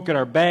being spoken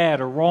are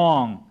bad or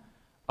wrong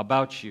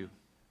about you.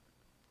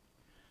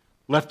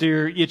 Left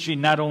ear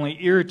itching not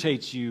only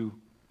irritates you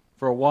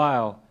for a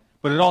while,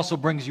 but it also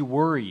brings you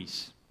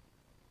worries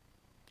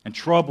and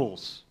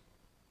troubles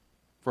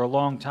for a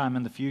long time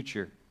in the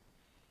future.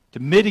 To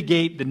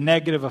mitigate the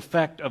negative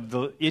effect of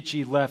the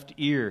itchy left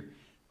ear,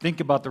 think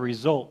about the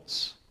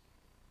results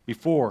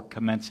before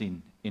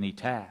commencing any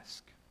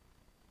task.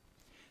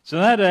 So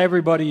now that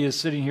everybody is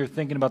sitting here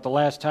thinking about the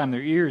last time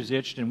their ears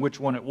itched and which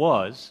one it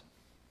was,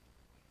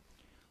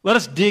 let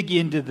us dig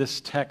into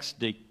this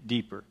text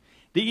deeper.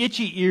 The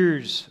itchy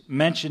ears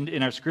mentioned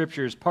in our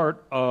scripture is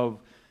part of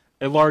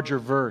a larger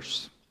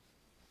verse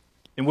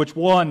in which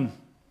one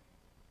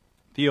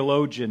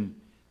theologian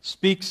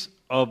speaks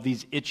of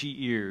these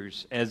itchy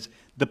ears as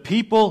the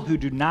people who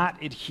do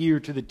not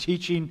adhere to the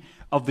teaching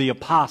of the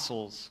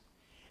apostles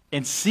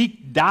and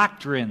seek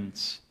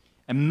doctrines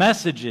and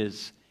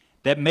messages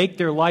that make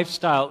their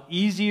lifestyle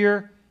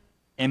easier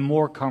and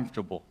more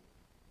comfortable.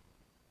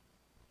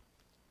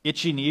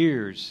 Itching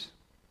ears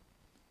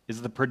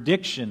is the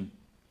prediction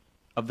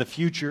of the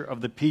future of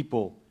the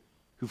people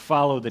who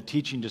follow the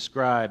teaching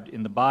described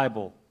in the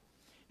Bible.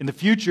 In the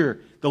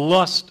future, the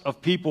lust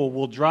of people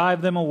will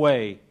drive them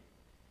away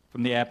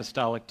from the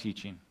apostolic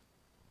teaching.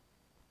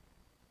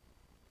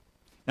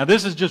 Now,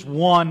 this is just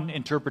one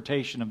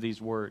interpretation of these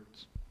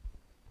words.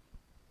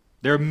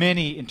 There are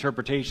many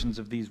interpretations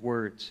of these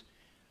words.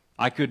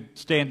 I could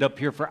stand up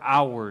here for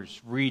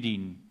hours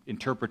reading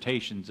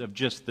interpretations of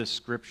just this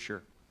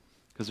scripture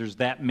because there's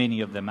that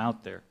many of them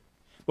out there.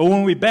 But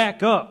when we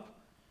back up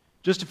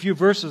just a few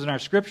verses in our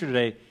scripture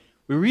today,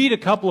 we read a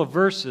couple of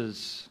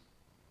verses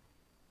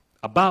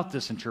about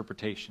this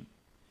interpretation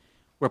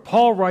where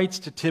Paul writes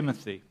to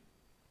Timothy,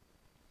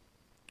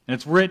 and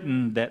it's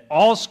written that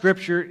all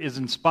Scripture is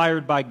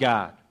inspired by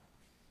God.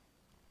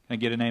 Can I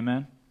get an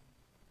amen?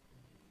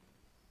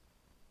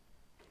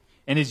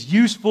 And is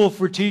useful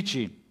for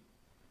teaching.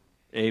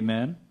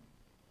 Amen.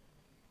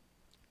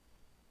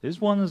 These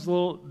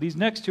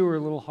next two are a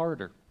little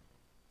harder.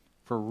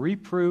 For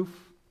reproof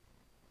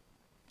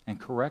and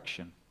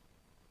correction.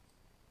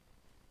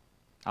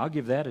 I'll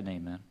give that an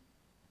amen.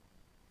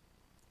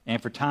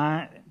 And for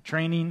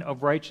training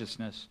of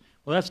righteousness.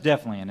 Well, that's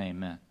definitely an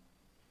amen.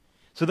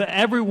 So that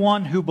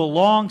everyone who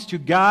belongs to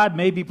God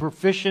may be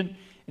proficient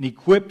and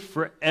equipped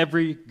for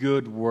every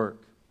good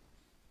work.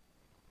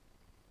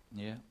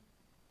 Yeah.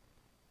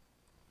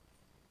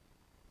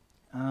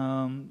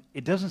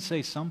 It doesn't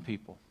say some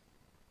people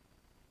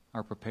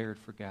are prepared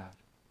for God.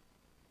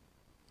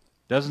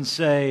 It doesn't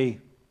say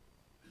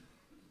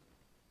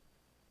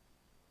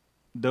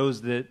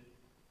those that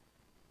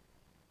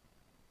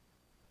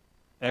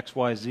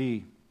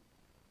XYZ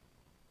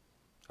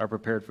are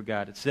prepared for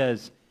God. It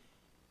says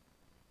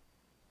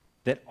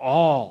that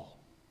all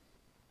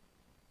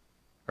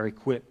are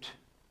equipped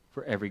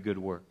for every good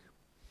work.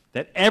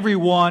 That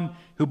everyone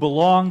who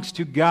belongs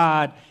to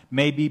God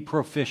may be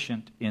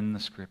proficient in the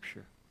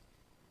Scripture.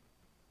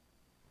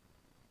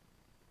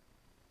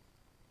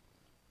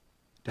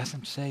 It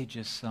doesn't say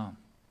just some.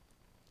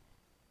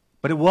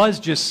 But it was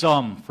just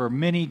some for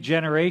many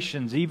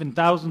generations, even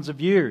thousands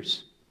of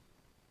years.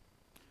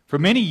 For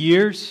many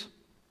years,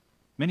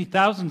 many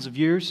thousands of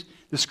years,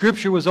 the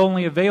Scripture was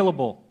only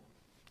available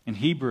in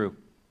Hebrew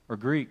or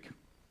Greek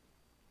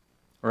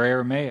or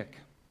Aramaic.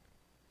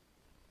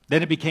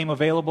 Then it became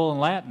available in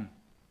Latin.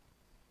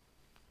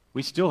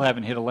 We still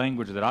haven't hit a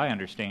language that I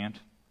understand.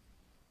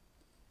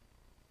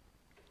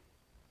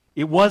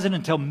 It wasn't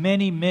until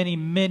many, many,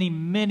 many,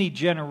 many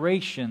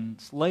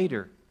generations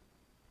later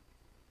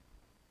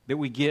that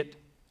we get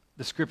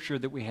the Scripture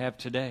that we have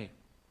today,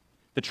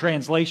 the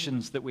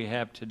translations that we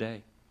have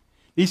today.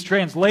 These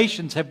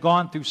translations have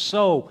gone through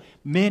so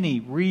many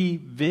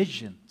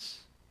revisions.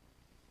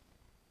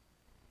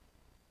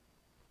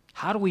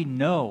 How do we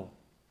know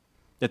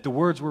that the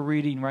words we're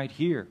reading right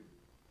here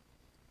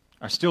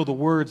are still the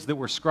words that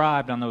were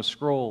scribed on those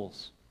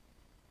scrolls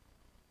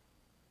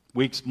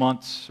weeks,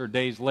 months, or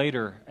days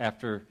later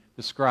after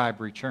the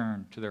scribe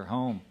returned to their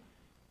home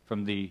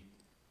from the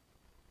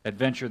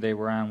adventure they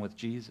were on with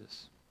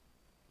Jesus?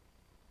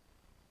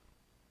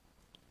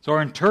 So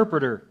our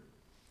interpreter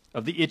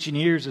of the itching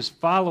ears is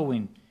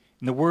following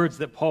in the words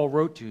that Paul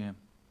wrote to him.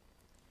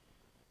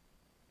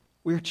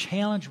 We're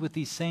challenged with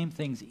these same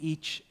things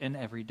each and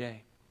every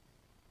day.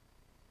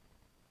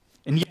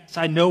 And yes,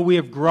 I know we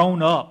have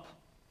grown up.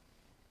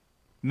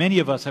 Many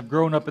of us have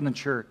grown up in the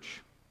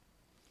church.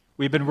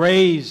 We've been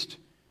raised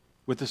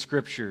with the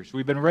Scriptures.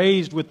 We've been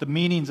raised with the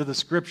meanings of the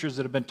Scriptures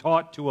that have been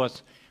taught to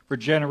us for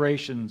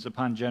generations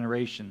upon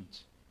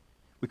generations.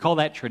 We call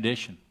that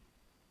tradition.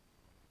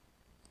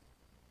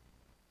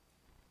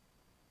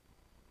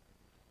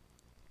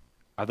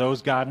 Are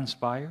those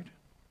God-inspired?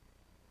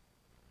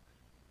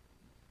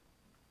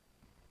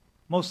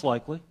 Most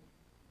likely.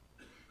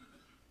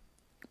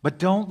 But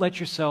don't let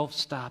yourself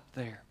stop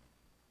there.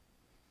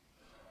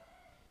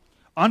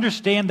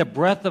 Understand the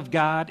breath of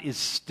God is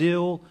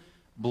still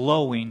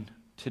blowing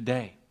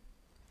today.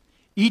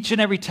 Each and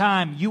every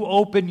time you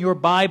open your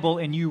Bible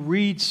and you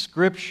read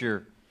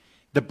Scripture,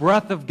 the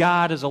breath of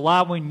God is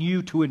allowing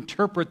you to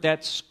interpret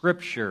that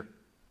Scripture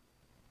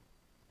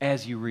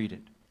as you read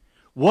it.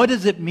 What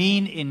does it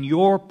mean in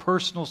your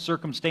personal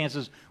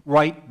circumstances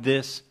right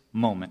this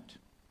moment?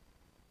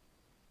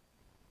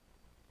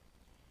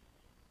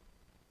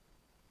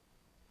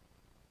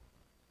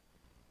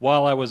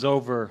 While I was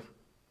over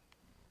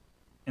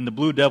in the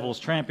Blue Devils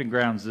tramping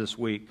grounds this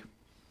week,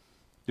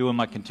 doing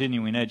my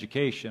continuing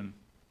education,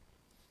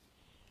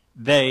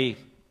 they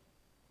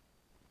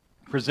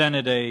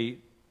presented a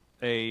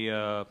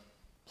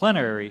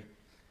plenary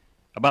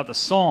about the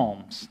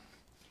Psalms.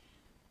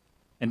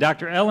 And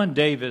Dr. Ellen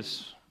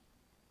Davis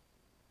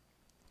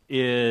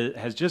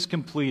has just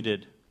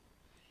completed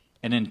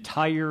an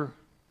entire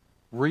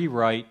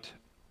rewrite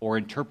or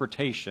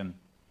interpretation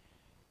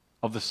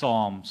of the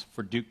Psalms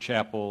for Duke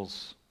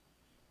Chapel's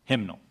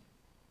hymnal.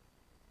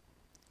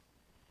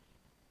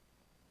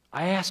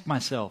 I asked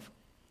myself,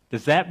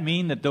 does that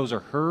mean that those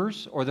are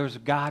hers or those are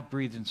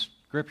God-breathed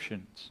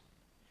inscriptions?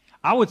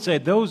 I would say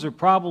those are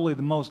probably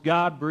the most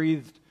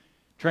God-breathed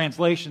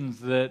translations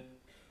that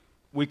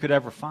we could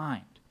ever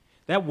find.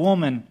 That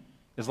woman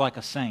is like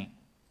a saint.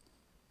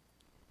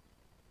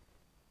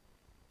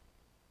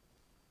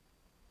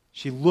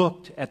 She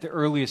looked at the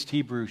earliest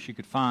Hebrew she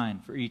could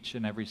find for each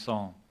and every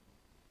psalm.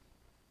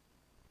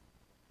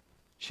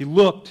 She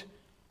looked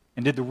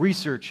and did the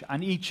research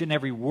on each and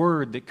every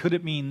word that could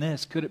it mean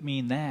this, could it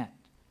mean that.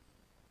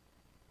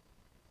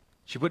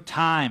 She put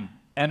time,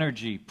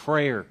 energy,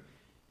 prayer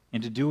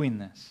into doing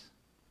this.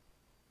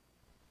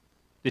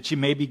 Did she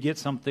maybe get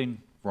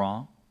something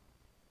wrong?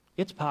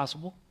 It's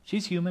possible.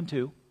 She's human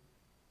too.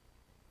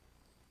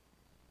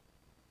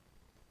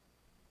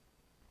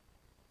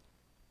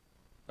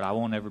 But I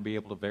won't ever be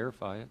able to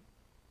verify it.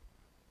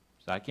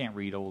 So I can't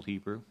read Old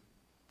Hebrew.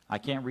 I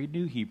can't read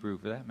New Hebrew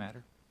for that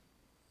matter.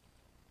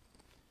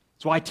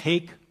 So I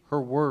take her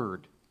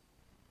word.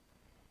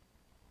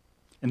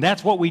 And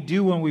that's what we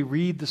do when we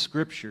read the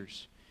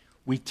Scriptures.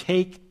 We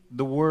take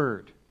the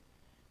word.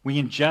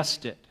 We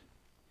ingest it.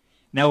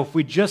 Now, if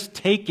we just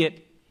take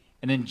it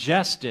and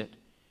ingest it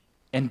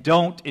and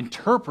don't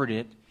interpret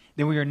it,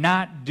 then we are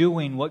not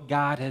doing what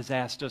God has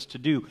asked us to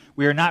do.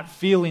 We are not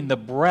feeling the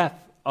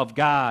breath of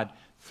God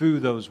through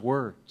those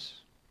words.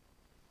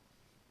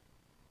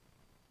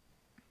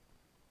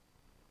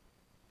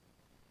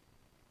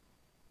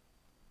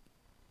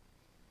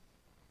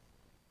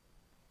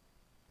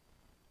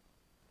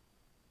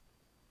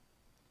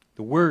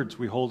 The words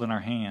we hold in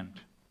our hand,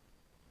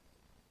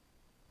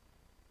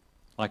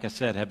 like I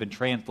said, have been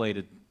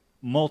translated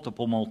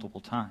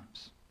multiple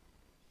times.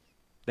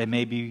 They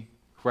may be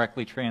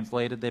correctly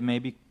translated, they may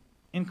be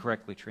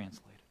incorrectly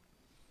translated.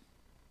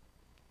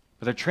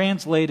 But they're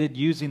translated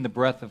using the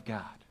breath of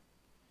God.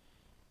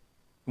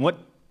 And what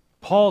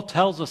Paul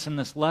tells us in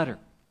this letter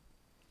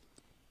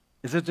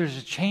is that there's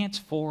a chance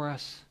for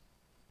us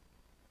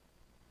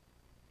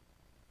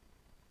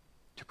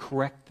to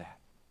correct that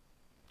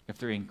if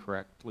they're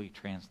incorrectly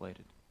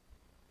translated.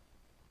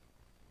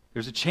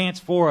 There's a chance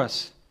for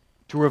us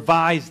to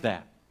revise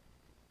that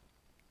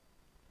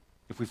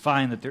if we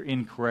find that they're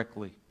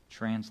incorrectly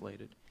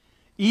translated.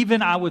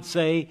 Even, I would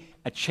say,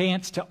 a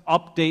chance to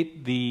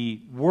update the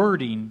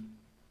wording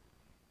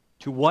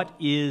to what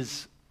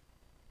is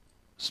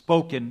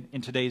spoken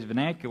in today's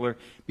vernacular,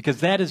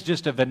 because that is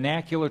just a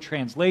vernacular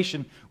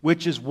translation,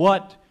 which is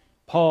what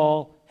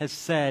Paul has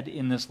said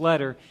in this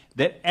letter,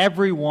 that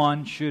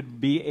everyone should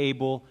be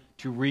able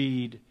to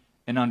read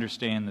and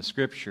understand the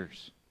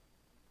Scriptures.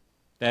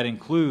 That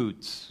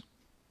includes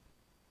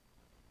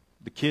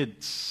the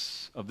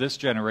kids of this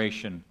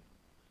generation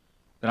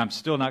that I'm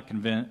still not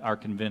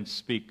convinced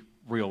speak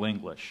real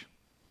English,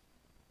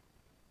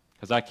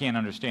 because I can't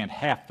understand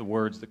half the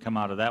words that come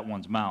out of that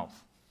one's mouth.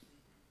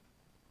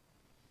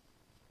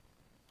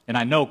 And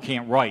I know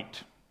can't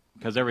write,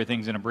 because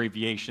everything's in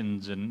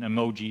abbreviations and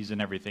emojis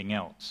and everything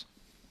else.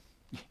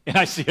 And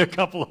I see a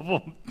couple of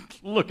them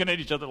looking at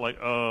each other like,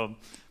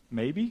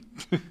 maybe?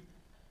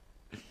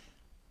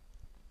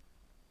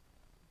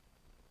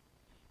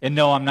 And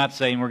no, I'm not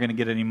saying we're going to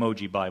get an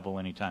emoji Bible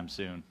anytime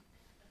soon.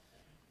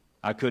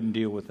 I couldn't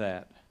deal with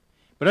that.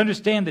 But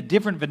understand that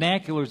different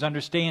vernaculars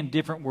understand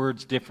different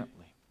words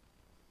differently.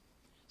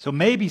 So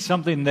maybe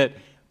something that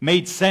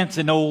made sense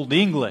in Old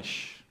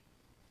English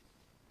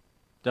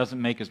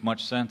doesn't make as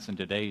much sense in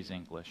today's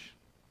English.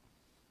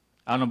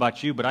 I don't know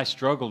about you, but I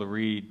struggle to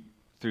read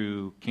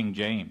through King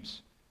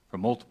James for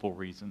multiple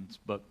reasons,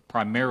 but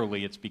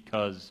primarily it's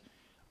because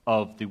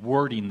of the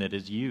wording that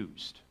is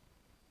used.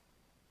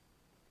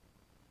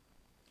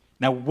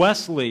 Now,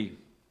 Wesley,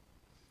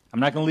 I'm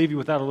not going to leave you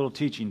without a little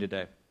teaching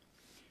today.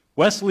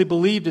 Wesley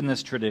believed in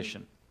this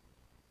tradition.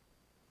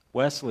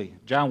 Wesley,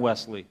 John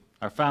Wesley,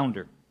 our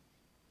founder.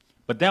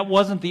 But that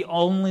wasn't the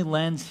only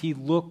lens he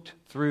looked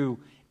through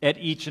at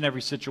each and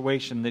every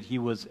situation that he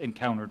was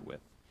encountered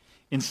with.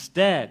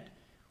 Instead,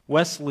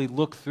 Wesley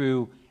looked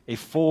through a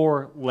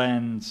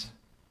four-lens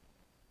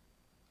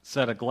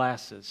set of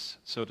glasses,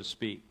 so to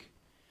speak.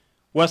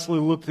 Wesley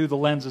looked through the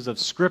lenses of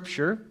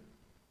Scripture,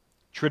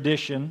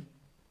 tradition,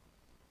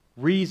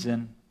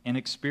 reason, and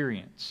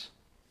experience.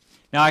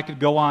 Now, I could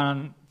go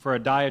on for a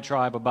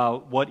diatribe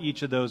about what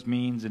each of those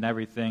means and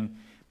everything,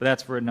 but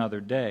that's for another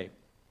day.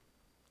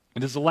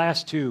 It is the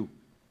last two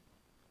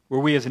where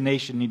we as a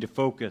nation need to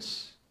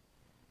focus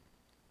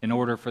in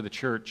order for the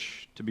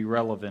church to be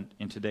relevant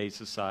in today's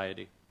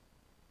society.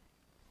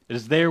 It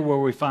is there where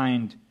we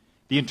find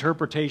the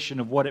interpretation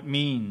of what it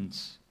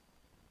means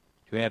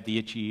to have the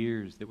itchy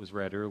ears that was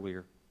read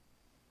earlier.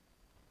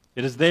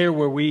 It is there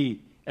where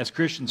we, as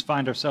Christians,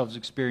 find ourselves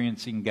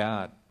experiencing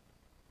God.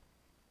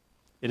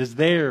 It is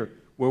there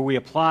where we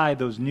apply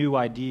those new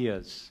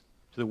ideas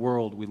to the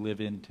world we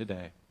live in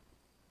today.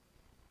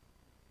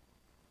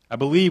 I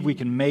believe we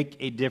can make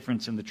a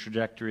difference in the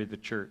trajectory of the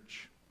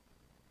church.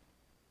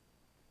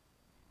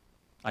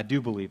 I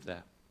do believe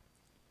that.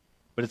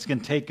 But it's going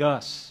to take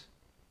us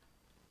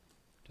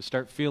to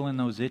start feeling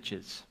those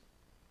itches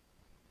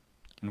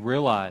and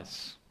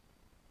realize,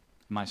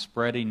 am I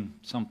spreading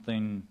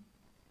something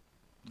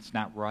that's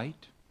not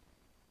right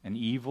and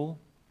evil,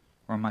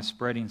 or am I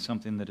spreading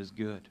something that is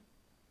good?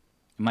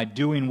 Am I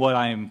doing what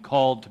I am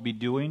called to be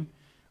doing,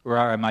 or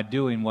am I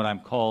doing what I'm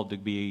called to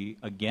be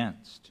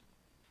against?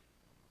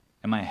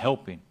 Am I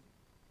helping,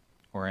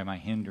 or am I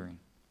hindering?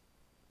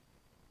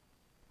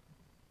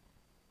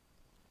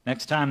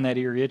 Next time that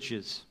ear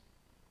itches,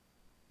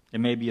 it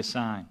may be a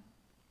sign.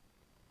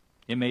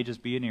 It may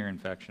just be an ear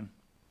infection.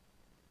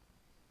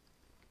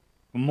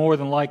 But more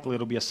than likely,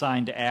 it'll be a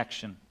sign to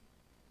action,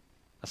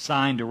 a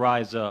sign to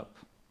rise up,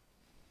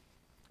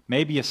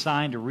 maybe a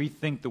sign to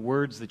rethink the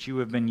words that you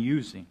have been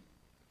using,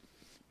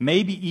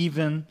 maybe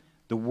even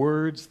the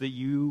words that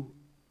you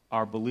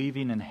are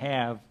believing and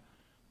have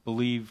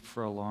believed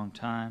for a long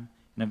time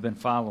and have been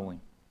following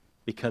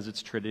because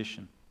it's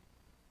tradition.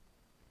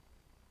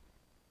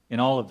 In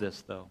all of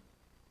this, though,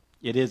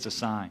 it is a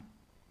sign.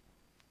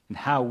 And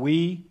how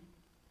we,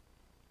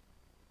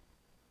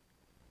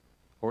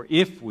 or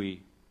if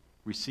we,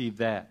 receive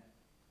that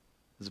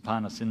is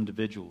upon us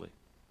individually.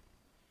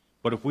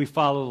 But if we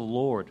follow the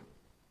Lord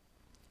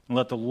and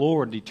let the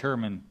Lord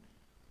determine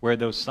where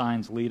those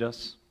signs lead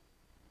us,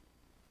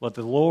 let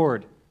the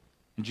Lord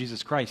and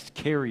Jesus Christ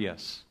carry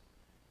us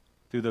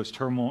through those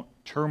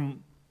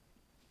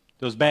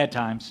those bad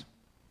times.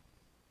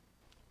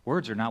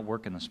 Words are not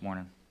working this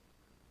morning.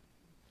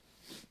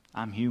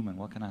 I'm human.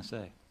 What can I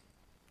say?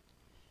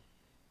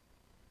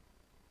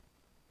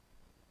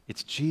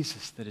 It's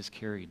Jesus that is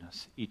carrying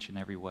us each and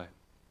every way.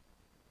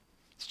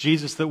 It's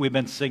Jesus that we've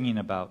been singing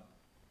about.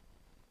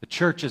 The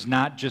church is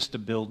not just a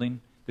building.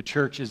 The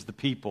church is the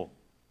people.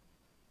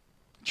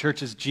 The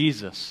church is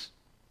Jesus.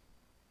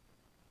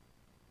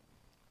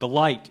 The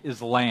light is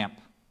the lamp.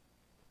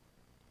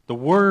 The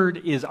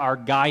Word is our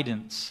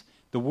guidance.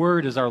 The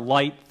Word is our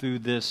light through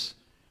this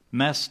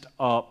messed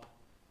up,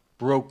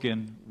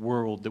 broken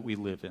world that we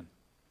live in.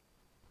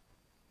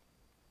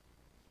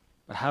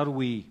 But how do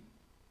we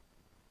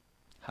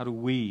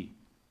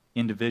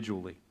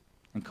individually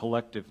and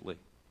collectively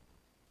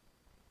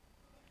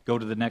go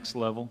to the next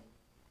level?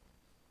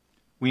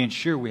 We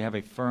ensure we have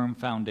a firm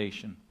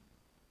foundation.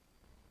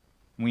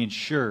 We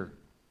ensure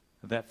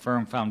that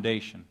firm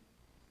foundation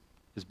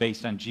is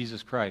based on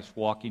Jesus Christ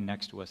walking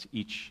next to us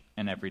each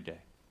and every day.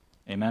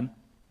 Amen?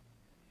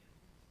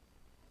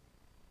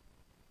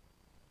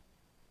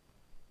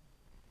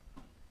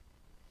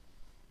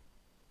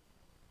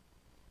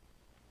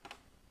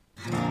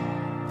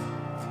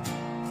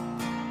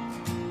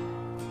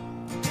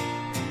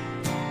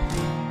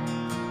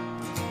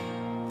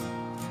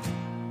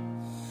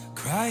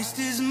 Christ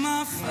is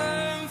my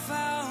firm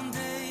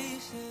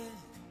foundation,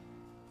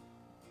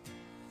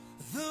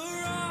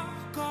 the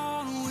rock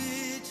on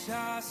which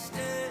I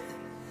stand,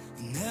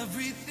 and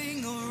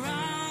everything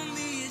around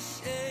me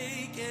is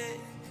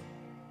shaking.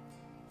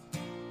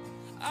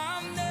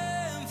 I've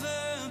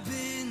never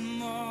been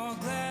more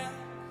glad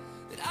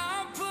that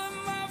I put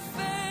my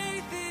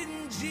faith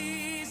in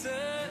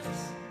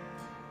Jesus,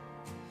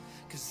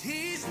 'cause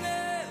He's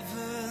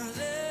never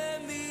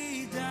let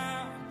me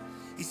down.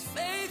 He's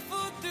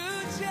faithful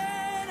through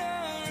generations.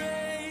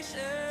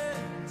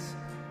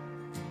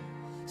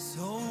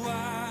 So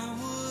why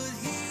would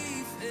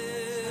He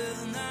fail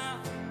now?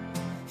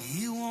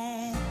 He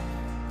won't.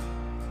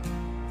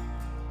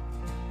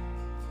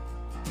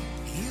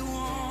 He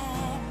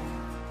won't.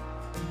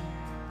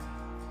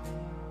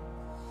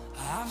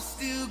 I've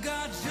still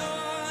got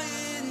joy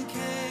in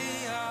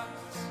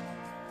chaos.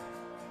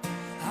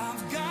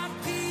 I've got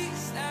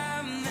peace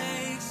that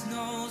makes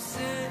no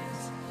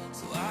sense.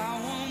 So I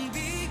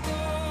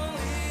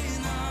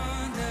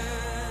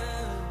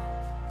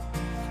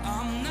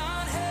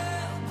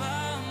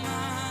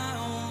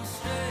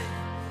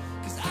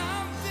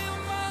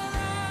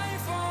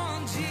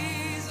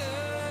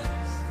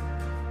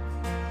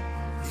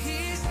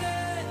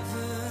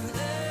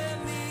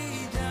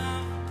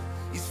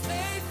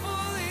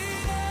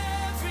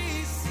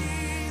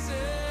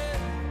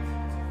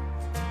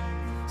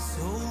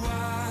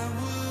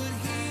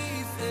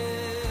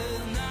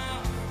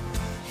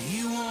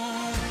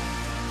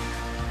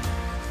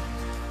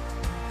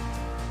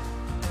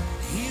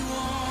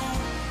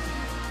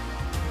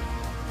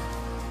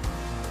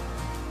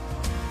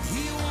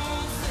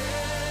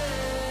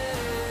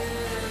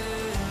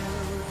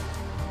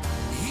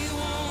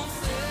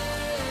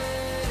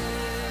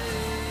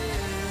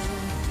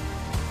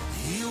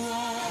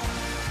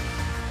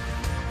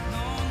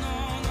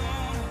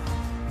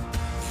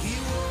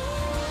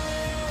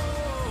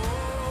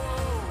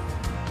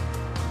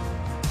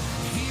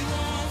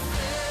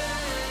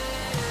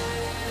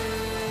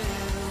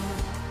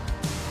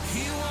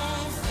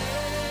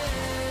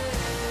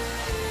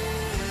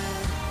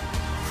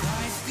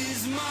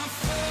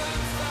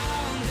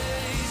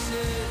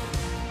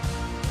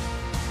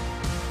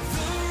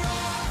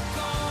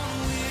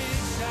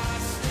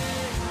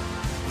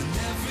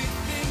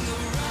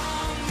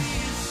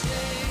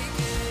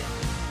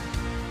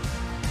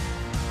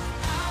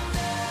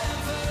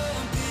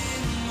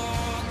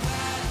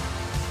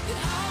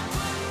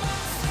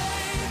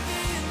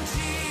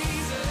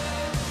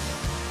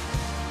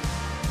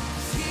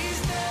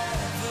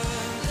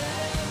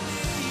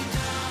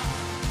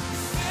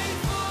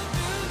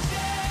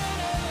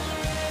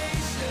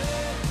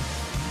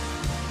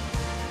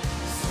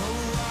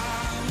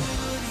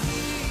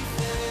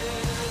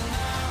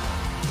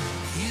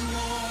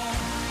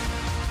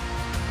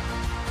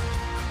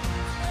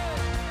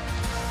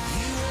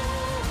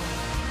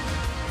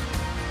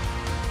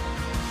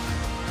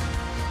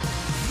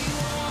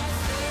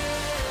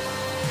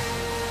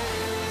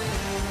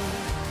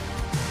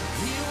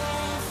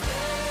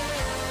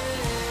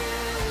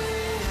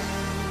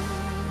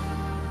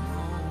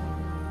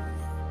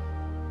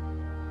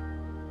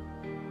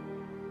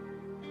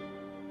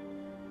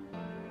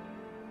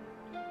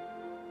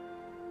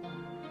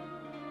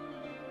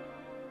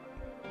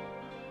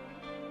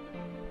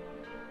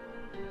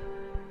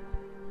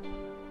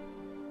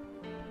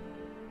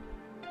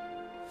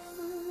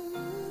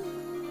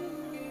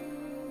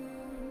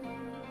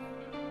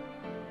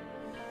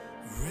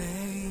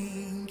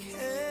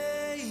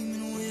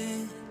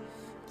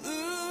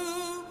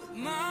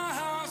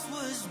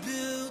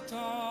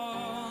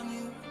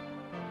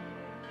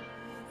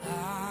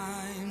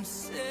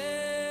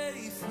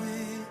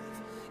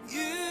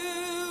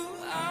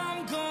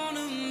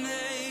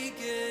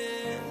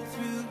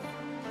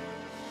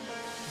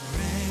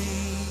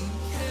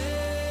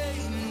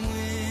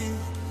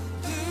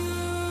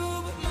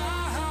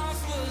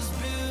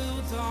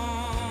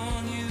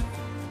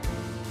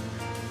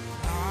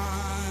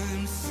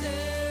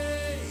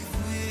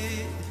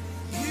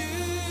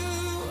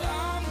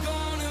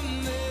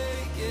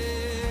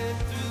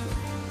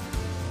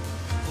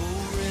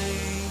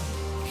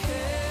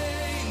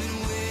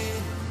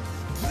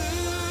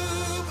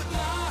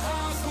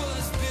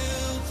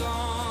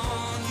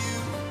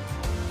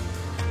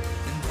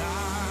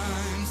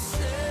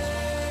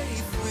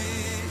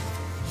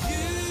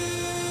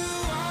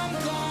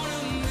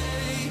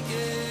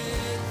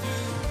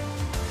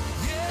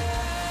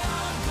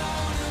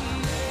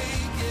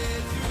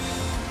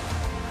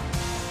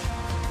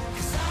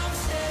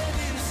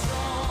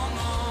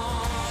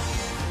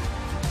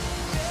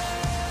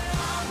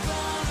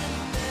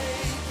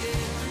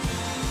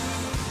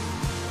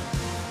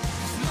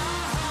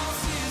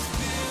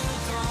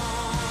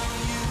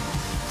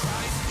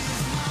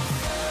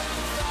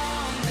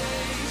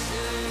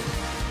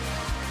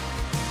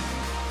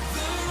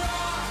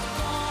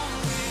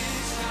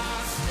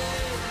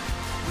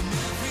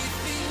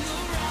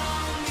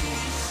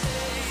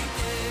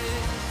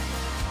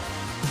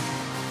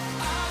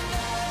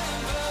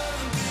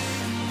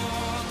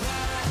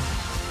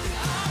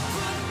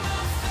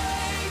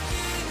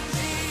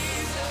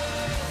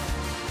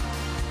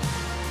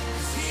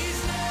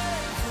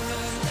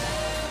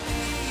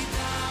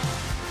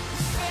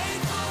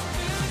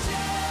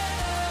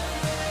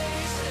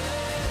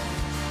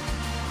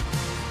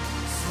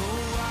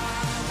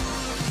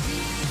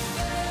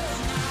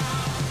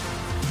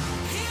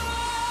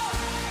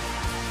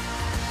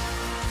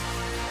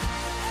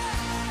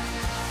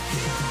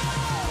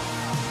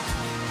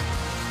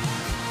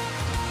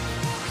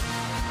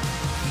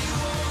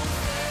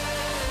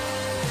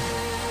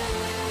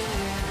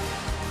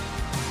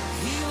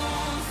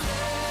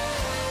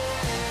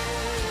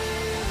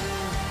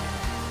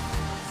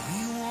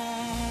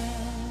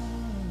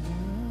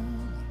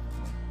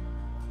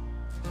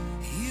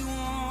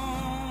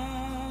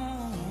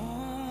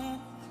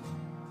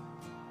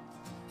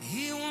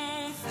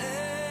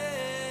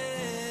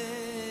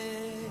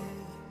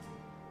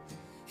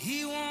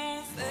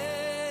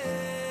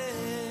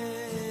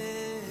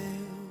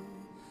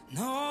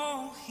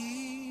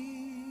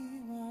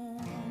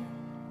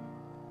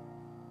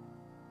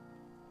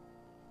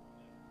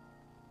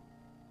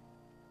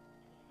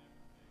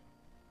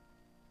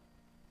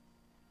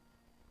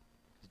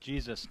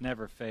Jesus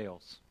never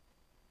fails.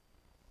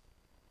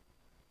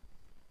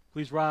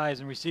 Please rise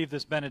and receive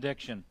this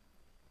benediction.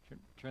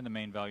 Turn the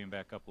main volume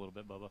back up a little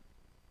bit, Bubba.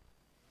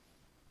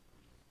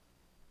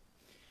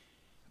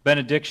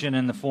 Benediction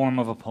in the form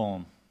of a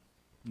poem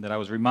that I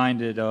was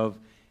reminded of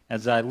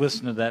as I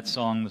listened to that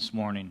song this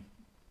morning.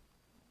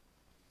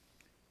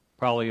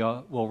 Probably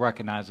will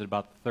recognize it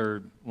about the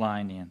third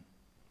line in.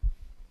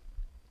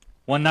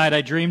 One night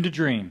I dreamed a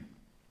dream.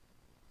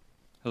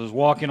 I was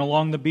walking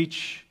along the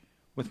beach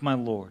with my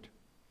Lord.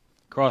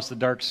 Across the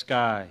dark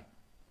sky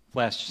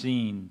flashed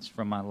scenes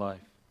from my life.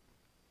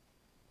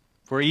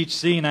 For each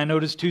scene I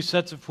noticed two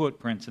sets of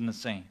footprints in the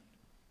sand.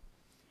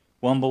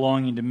 One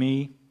belonging to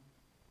me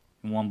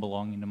and one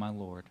belonging to my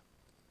Lord.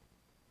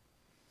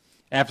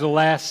 After the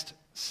last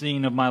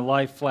scene of my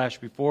life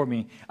flashed before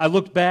me, I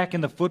looked back in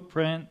the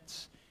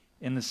footprints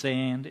in the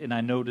sand, and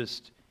I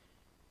noticed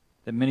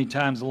that many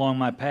times along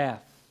my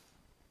path,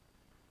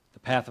 the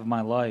path of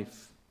my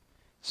life,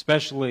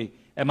 especially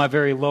at my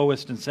very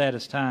lowest and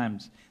saddest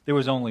times, there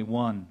was only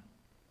one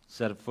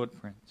set of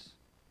footprints.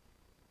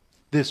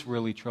 This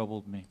really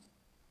troubled me.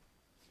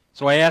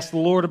 So I asked the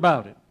Lord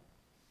about it.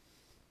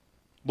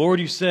 Lord,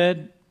 you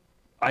said,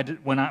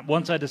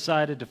 once I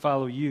decided to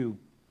follow you,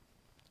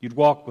 you'd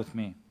walk with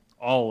me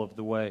all of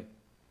the way.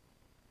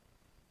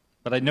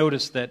 But I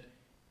noticed that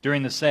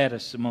during the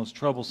saddest and most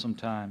troublesome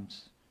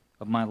times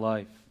of my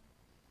life,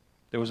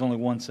 there was only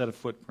one set of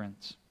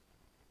footprints.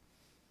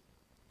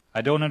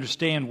 I don't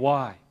understand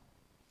why.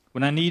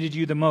 When I needed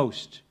you the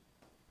most,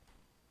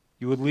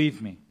 you would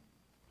leave me.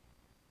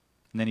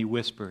 And then he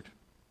whispered,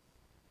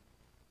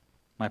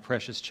 my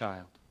precious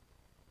child,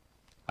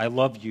 I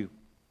love you,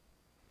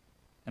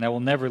 and I will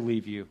never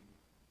leave you.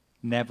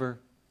 Never,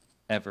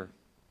 ever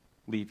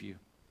leave you.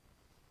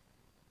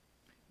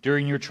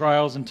 During your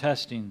trials and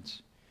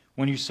testings,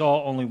 when you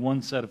saw only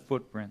one set of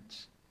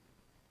footprints,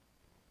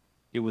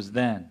 it was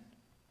then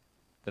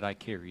that I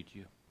carried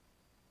you.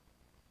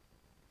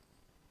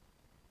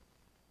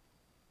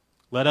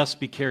 Let us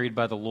be carried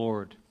by the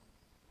Lord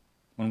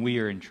when we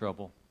are in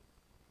trouble.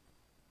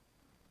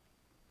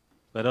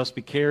 Let us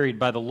be carried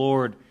by the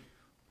Lord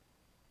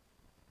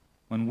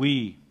when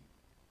we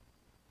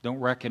don't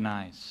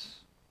recognize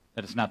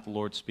that it's not the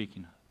Lord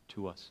speaking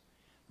to us.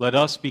 Let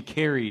us be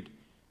carried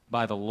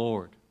by the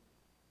Lord,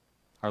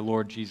 our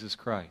Lord Jesus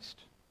Christ,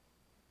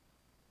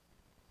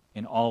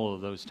 in all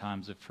of those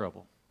times of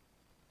trouble,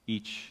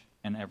 each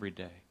and every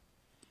day.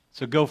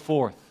 So go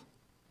forth,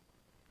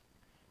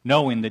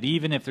 knowing that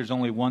even if there's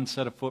only one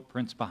set of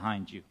footprints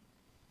behind you,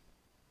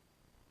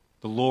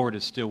 the Lord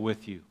is still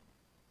with you,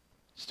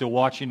 still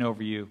watching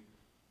over you,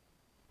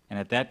 and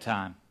at that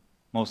time,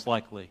 most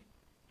likely,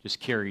 just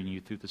carrying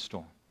you through the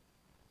storm.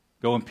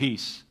 Go in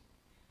peace,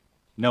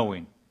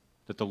 knowing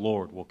that the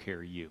Lord will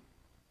carry you.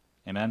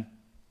 Amen?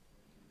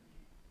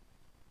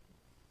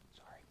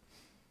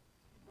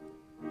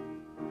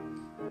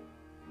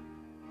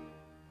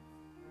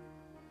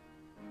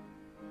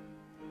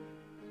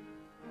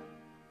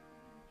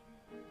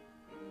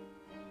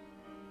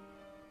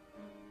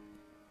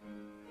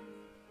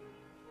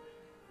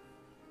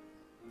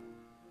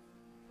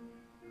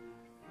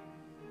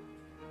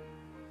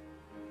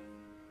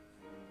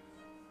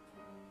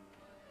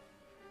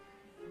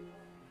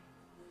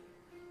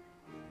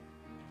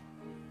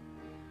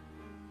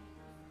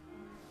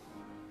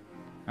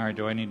 All right,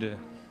 do I need to